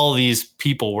all these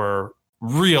people were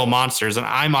real monsters and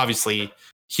I'm obviously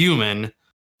human.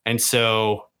 And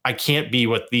so I can't be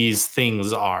what these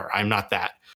things are. I'm not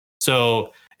that.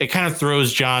 So it kind of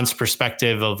throws John's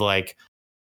perspective of like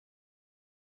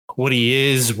what he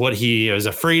is, what he is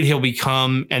afraid he'll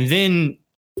become. And then,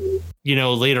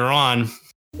 later on,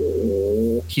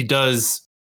 he does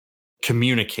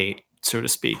communicate, so to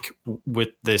speak, with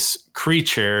this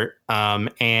creature.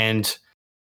 And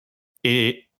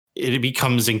it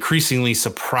becomes increasingly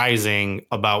surprising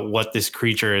about what this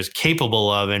creature is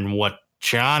capable of and what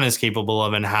John is capable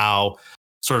of, and how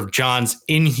sort of John's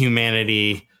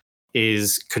inhumanity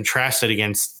is contrasted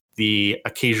against the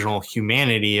occasional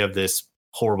humanity of this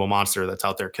horrible monster that's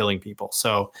out there killing people.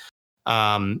 So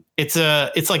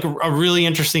it's like a really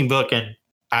interesting book, and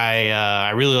I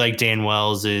really like Dan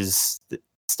Wells'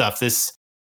 stuff. This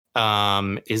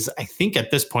is, I think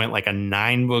at this point, like a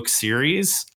 9-book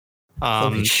series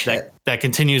that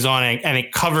continues on, and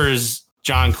it covers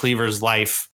John Cleaver's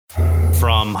life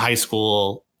from high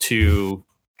school to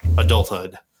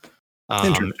adulthood,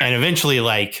 and eventually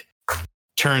like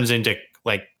turns into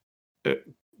like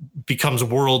becomes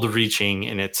world reaching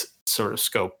in its sort of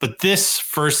scope. But this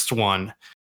first one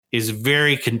is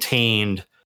very contained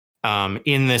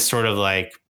in this sort of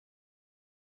like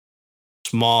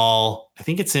small, I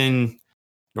think it's in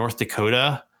North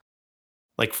Dakota,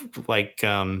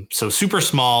 so super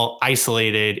small,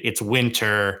 isolated. It's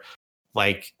winter.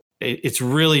 Like it's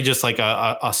really just like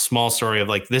a small story of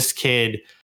like this kid,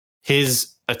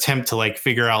 his attempt to like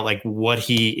figure out like what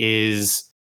he is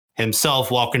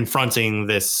himself while confronting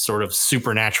this sort of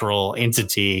supernatural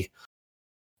entity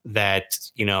that,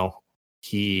 you know,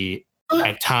 he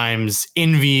at times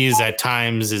envies, at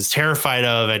times is terrified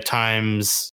of, at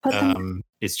times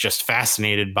is just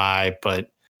fascinated by, but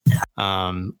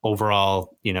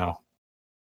overall, you know,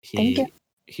 he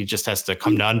just has to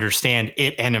come to understand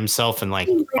it and himself, and like,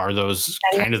 are those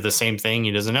kind of the same thing?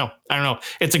 He doesn't know. I don't know.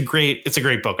 It's a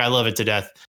great book. I love it to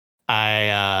death.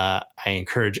 I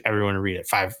encourage everyone to read it.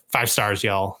 Five stars,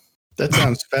 y'all. That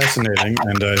sounds fascinating,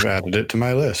 and I've added it to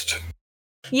my list.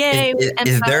 Yay!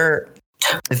 Is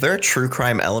there a true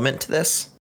crime element to this?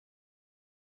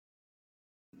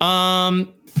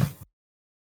 I'm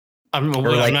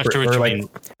not sure what you mean.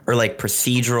 Or like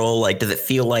procedural. Like, does it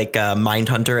feel like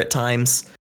Mindhunter at times?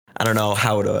 I don't know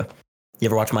how to. You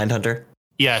ever watch Mindhunter?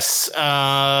 Yes.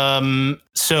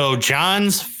 So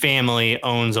John's family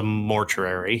owns a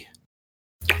mortuary.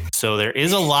 So there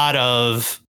is a lot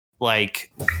of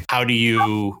like, how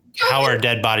are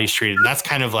dead bodies treated? And that's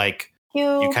kind of like,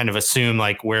 you kind of assume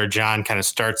like where John kind of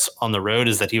starts on the road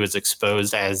is that he was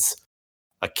exposed as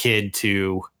a kid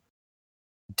to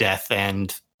death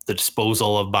and the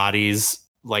disposal of bodies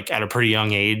like at a pretty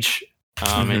young age.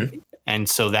 And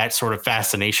so that sort of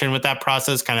fascination with that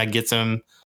process kind of gets him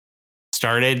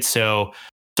started. So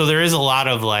there is a lot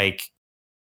of like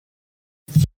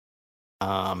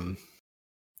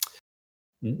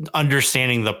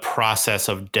understanding the process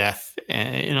of death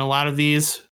in a lot of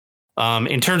these.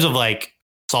 In terms of like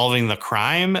solving the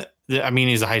crime, I mean,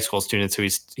 he's a high school student, so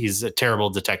he's a terrible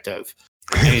detective.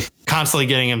 And he's constantly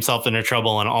getting himself into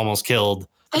trouble and almost killed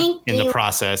in the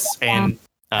process. And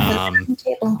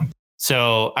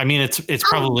so I mean, it's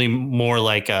probably more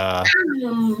like a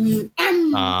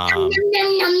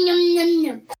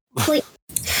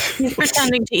he's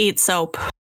pretending to eat soap.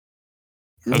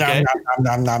 Okay.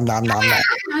 Nom, nom, nom, nom,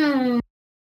 nom.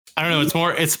 I don't know.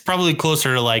 It's probably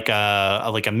closer to like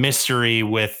a mystery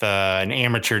with an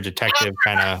amateur detective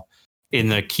kind of in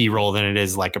the key role than it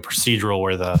is like a procedural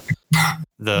where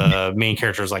the main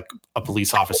character is like a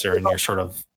police officer and you're sort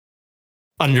of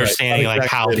understanding like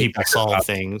how people solve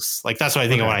things. Like that's what I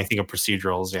think of when I think of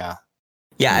procedurals. Yeah.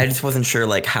 Yeah, I just wasn't sure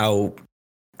like how.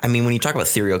 I mean, when you talk about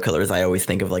serial killers, I always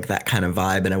think of like that kind of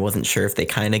vibe, and I wasn't sure if they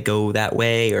kind of go that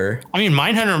way or. I mean,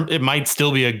 Mindhunter, it might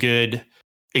still be a good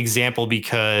example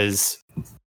because,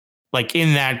 like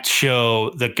in that show,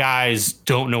 the guys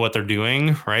don't know what they're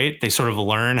doing, right? They sort of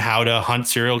learn how to hunt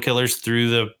serial killers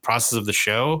through the process of the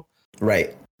show,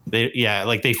 right? They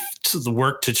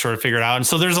work to sort of figure it out, and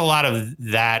so there's a lot of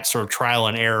that sort of trial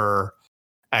and error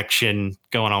action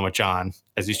going on with John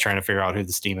as he's trying to figure out who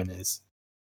this demon is.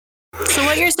 So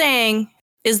what you're saying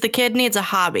is the kid needs a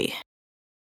hobby.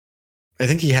 I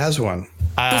think he has one.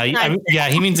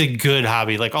 He means a good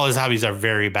hobby. Like all his hobbies are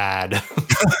very bad.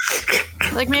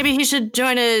 Like maybe he should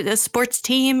join a sports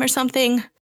team or something.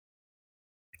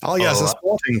 Oh yes, a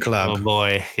sporting club. Oh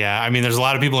boy, yeah. I mean, there's a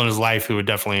lot of people in his life who would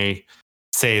definitely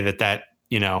say that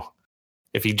you know,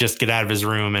 if he'd just get out of his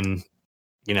room and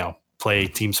you know play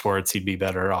team sports, he'd be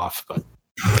better off. But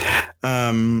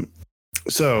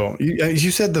so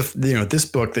you said this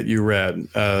book that you read,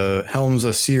 helms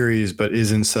a series, but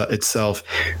is in itself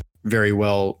very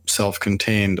well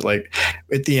self-contained. Like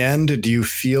at the end, do you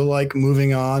feel like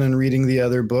moving on and reading the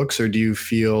other books, or do you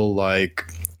feel like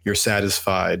you're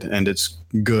satisfied and it's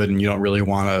good and you don't really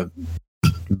want to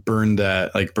burn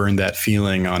that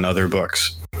feeling on other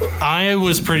books? I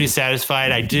was pretty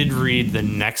satisfied. I did read the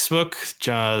next book,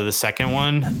 the second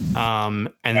one,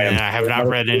 and then I have not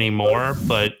read any more,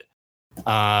 but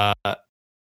I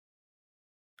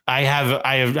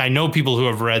know people who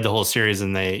have read the whole series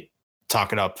and they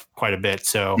talk it up quite a bit.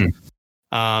 So,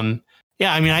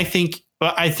 yeah, I mean, I think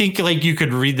like you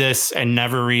could read this and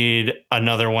never read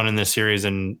another one in this series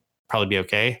and probably be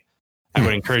okay. I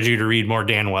would encourage you to read more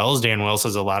Dan Wells. Dan Wells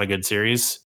has a lot of good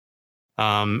series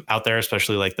out there,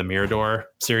 especially like the Mirador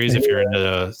series. If you're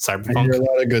into cyberpunk, I hear a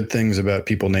lot of good things about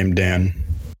people named Dan.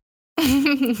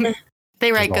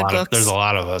 They write good books. There's a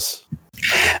lot of us.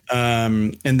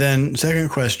 And then second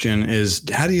question is,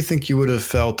 how do you think you would have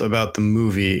felt about the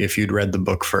movie if you'd read the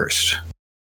book first?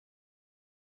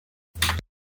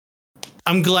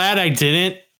 I'm glad I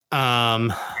didn't.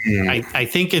 I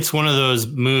think it's one of those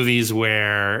movies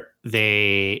where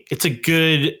it's a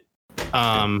good,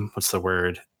 what's the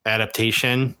word?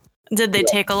 Adaptation. Did they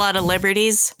take a lot of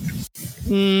liberties?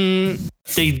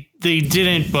 They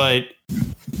didn't, but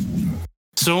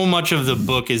so much of the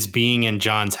book is being in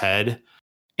John's head,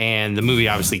 and the movie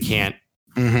obviously can't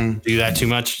do that too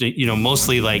much.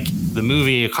 Mostly like the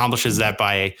movie accomplishes that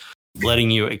by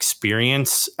letting you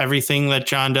experience everything that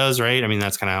John does, right? I mean,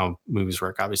 that's kind of how movies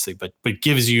work, obviously, but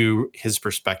gives you his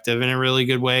perspective in a really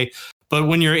good way. But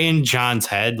when you're in John's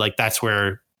head, like that's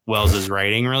where Wells's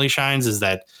writing really shines, is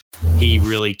that he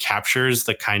really captures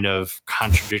the kind of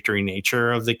contradictory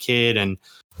nature of the kid. And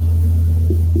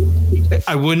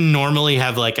I wouldn't normally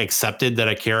have like accepted that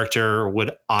a character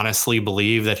would honestly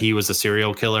believe that he was a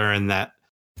serial killer, and that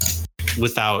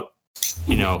without,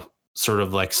 sort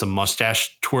of like some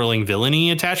mustache twirling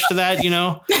villainy attached to that,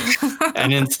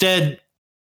 and instead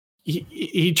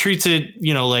he treats it,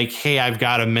 like, hey, I've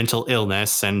got a mental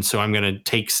illness, and so I'm going to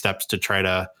take steps to try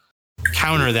to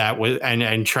counter that with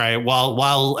and try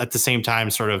while at the same time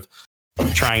sort of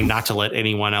trying not to let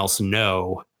anyone else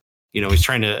know. He's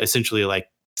trying to essentially like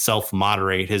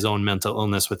self-moderate his own mental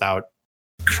illness without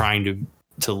trying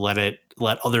to let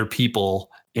other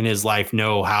people in his life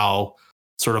know how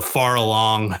sort of far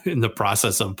along in the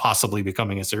process of possibly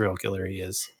becoming a serial killer he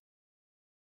is.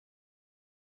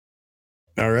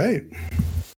 All right.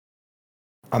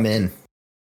 I'm in.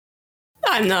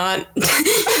 I'm not.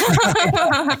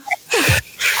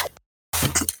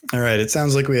 All right. It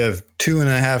sounds like we have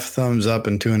 2.5 thumbs up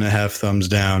and 2.5 thumbs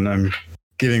down. I'm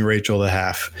giving Rachel the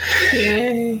half.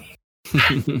 Yay.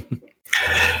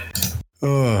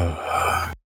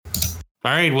 Oh.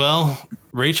 All right. Well,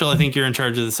 Rachel, I think you're in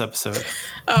charge of this episode.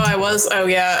 Oh, I was. Oh,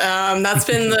 yeah. That's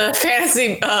been the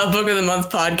Fantasy Book of the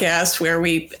Month podcast, where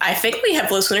I think we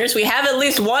have listeners. We have at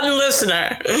least one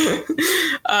listener.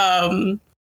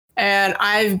 And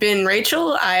I've been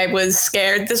Rachel. I was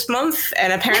scared this month,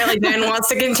 and apparently Dan wants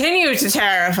to continue to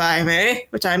terrify me,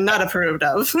 which I'm not approved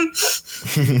of.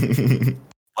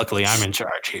 Luckily, I'm in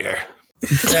charge here.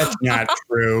 That's not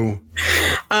true.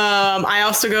 I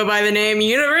also go by the name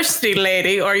University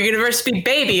Lady, or University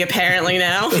Baby, apparently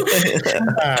now.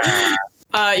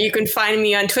 You can find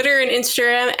me on Twitter and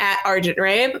Instagram at Argent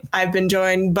Rabe. I've been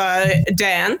joined by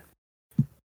Dan.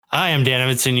 Hi, I'm Dan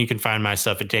Evanson. You can find my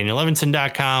stuff at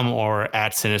DanielEvanson.com or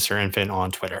at Sinister Infant on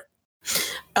Twitter.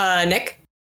 Nick.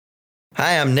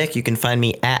 Hi, I'm Nick. You can find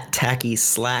me at Tacky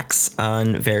Slacks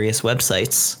on various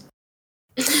websites.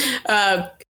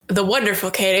 The wonderful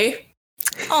Katie.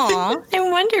 Aw,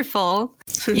 I'm wonderful.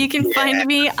 You can find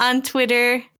me on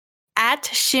Twitter at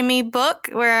Shimmy Book,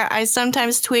 where I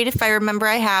sometimes tweet if I remember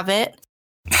I have it.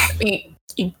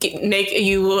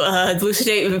 You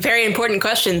elucidate very important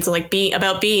questions like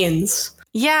about beans.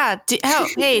 Yeah.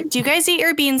 Hey, do you guys eat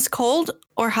your beans cold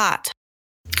or hot?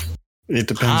 It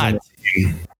depends.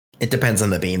 It depends on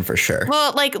the bean for sure.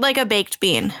 Well, like a baked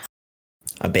bean.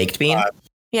 A baked bean?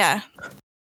 Yeah.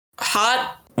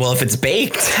 Hot. Well, if it's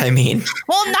baked, I mean.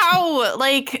 Well, no,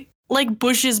 like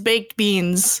Bush's baked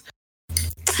beans.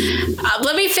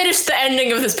 Let me finish the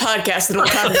ending of this podcast and we'll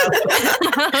talk about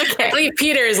it. Okay. I believe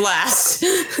Peter is last.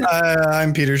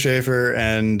 I'm Peter Schaefer,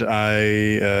 and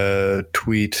I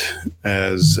tweet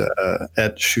as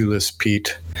at Shoeless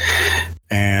Pete,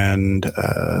 and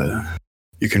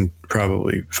you can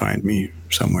probably find me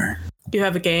somewhere. You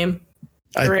have a game?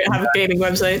 I have a gaming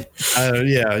website.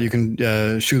 Yeah, you can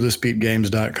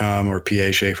shoelesspetegames.com or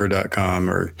paschaefer.com,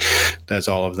 or that's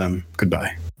all of them.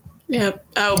 Goodbye. Yep.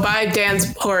 Oh, buy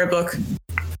Dan's horror book.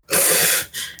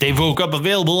 Dave Woke Up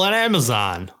available on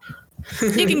Amazon.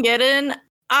 You can get an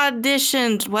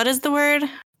auditioned. What is the word?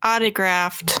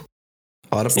 Autographed.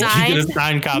 Audible. You can get a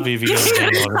signed copy if you go to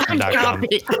DanielEvanson.com.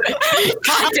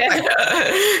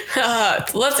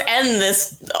 Let's end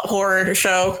this horror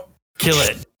show. Kill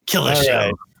it. Kill it, All show.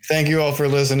 right. Thank you all for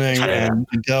listening, and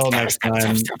until next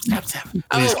time,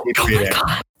 please keep reading.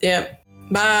 Yep.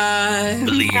 Bye.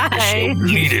 Bleed Bye. the show.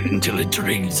 Bleed it until it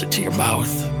drains into your mouth.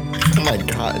 Oh my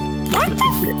god. What the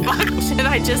fuck did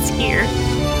I just hear?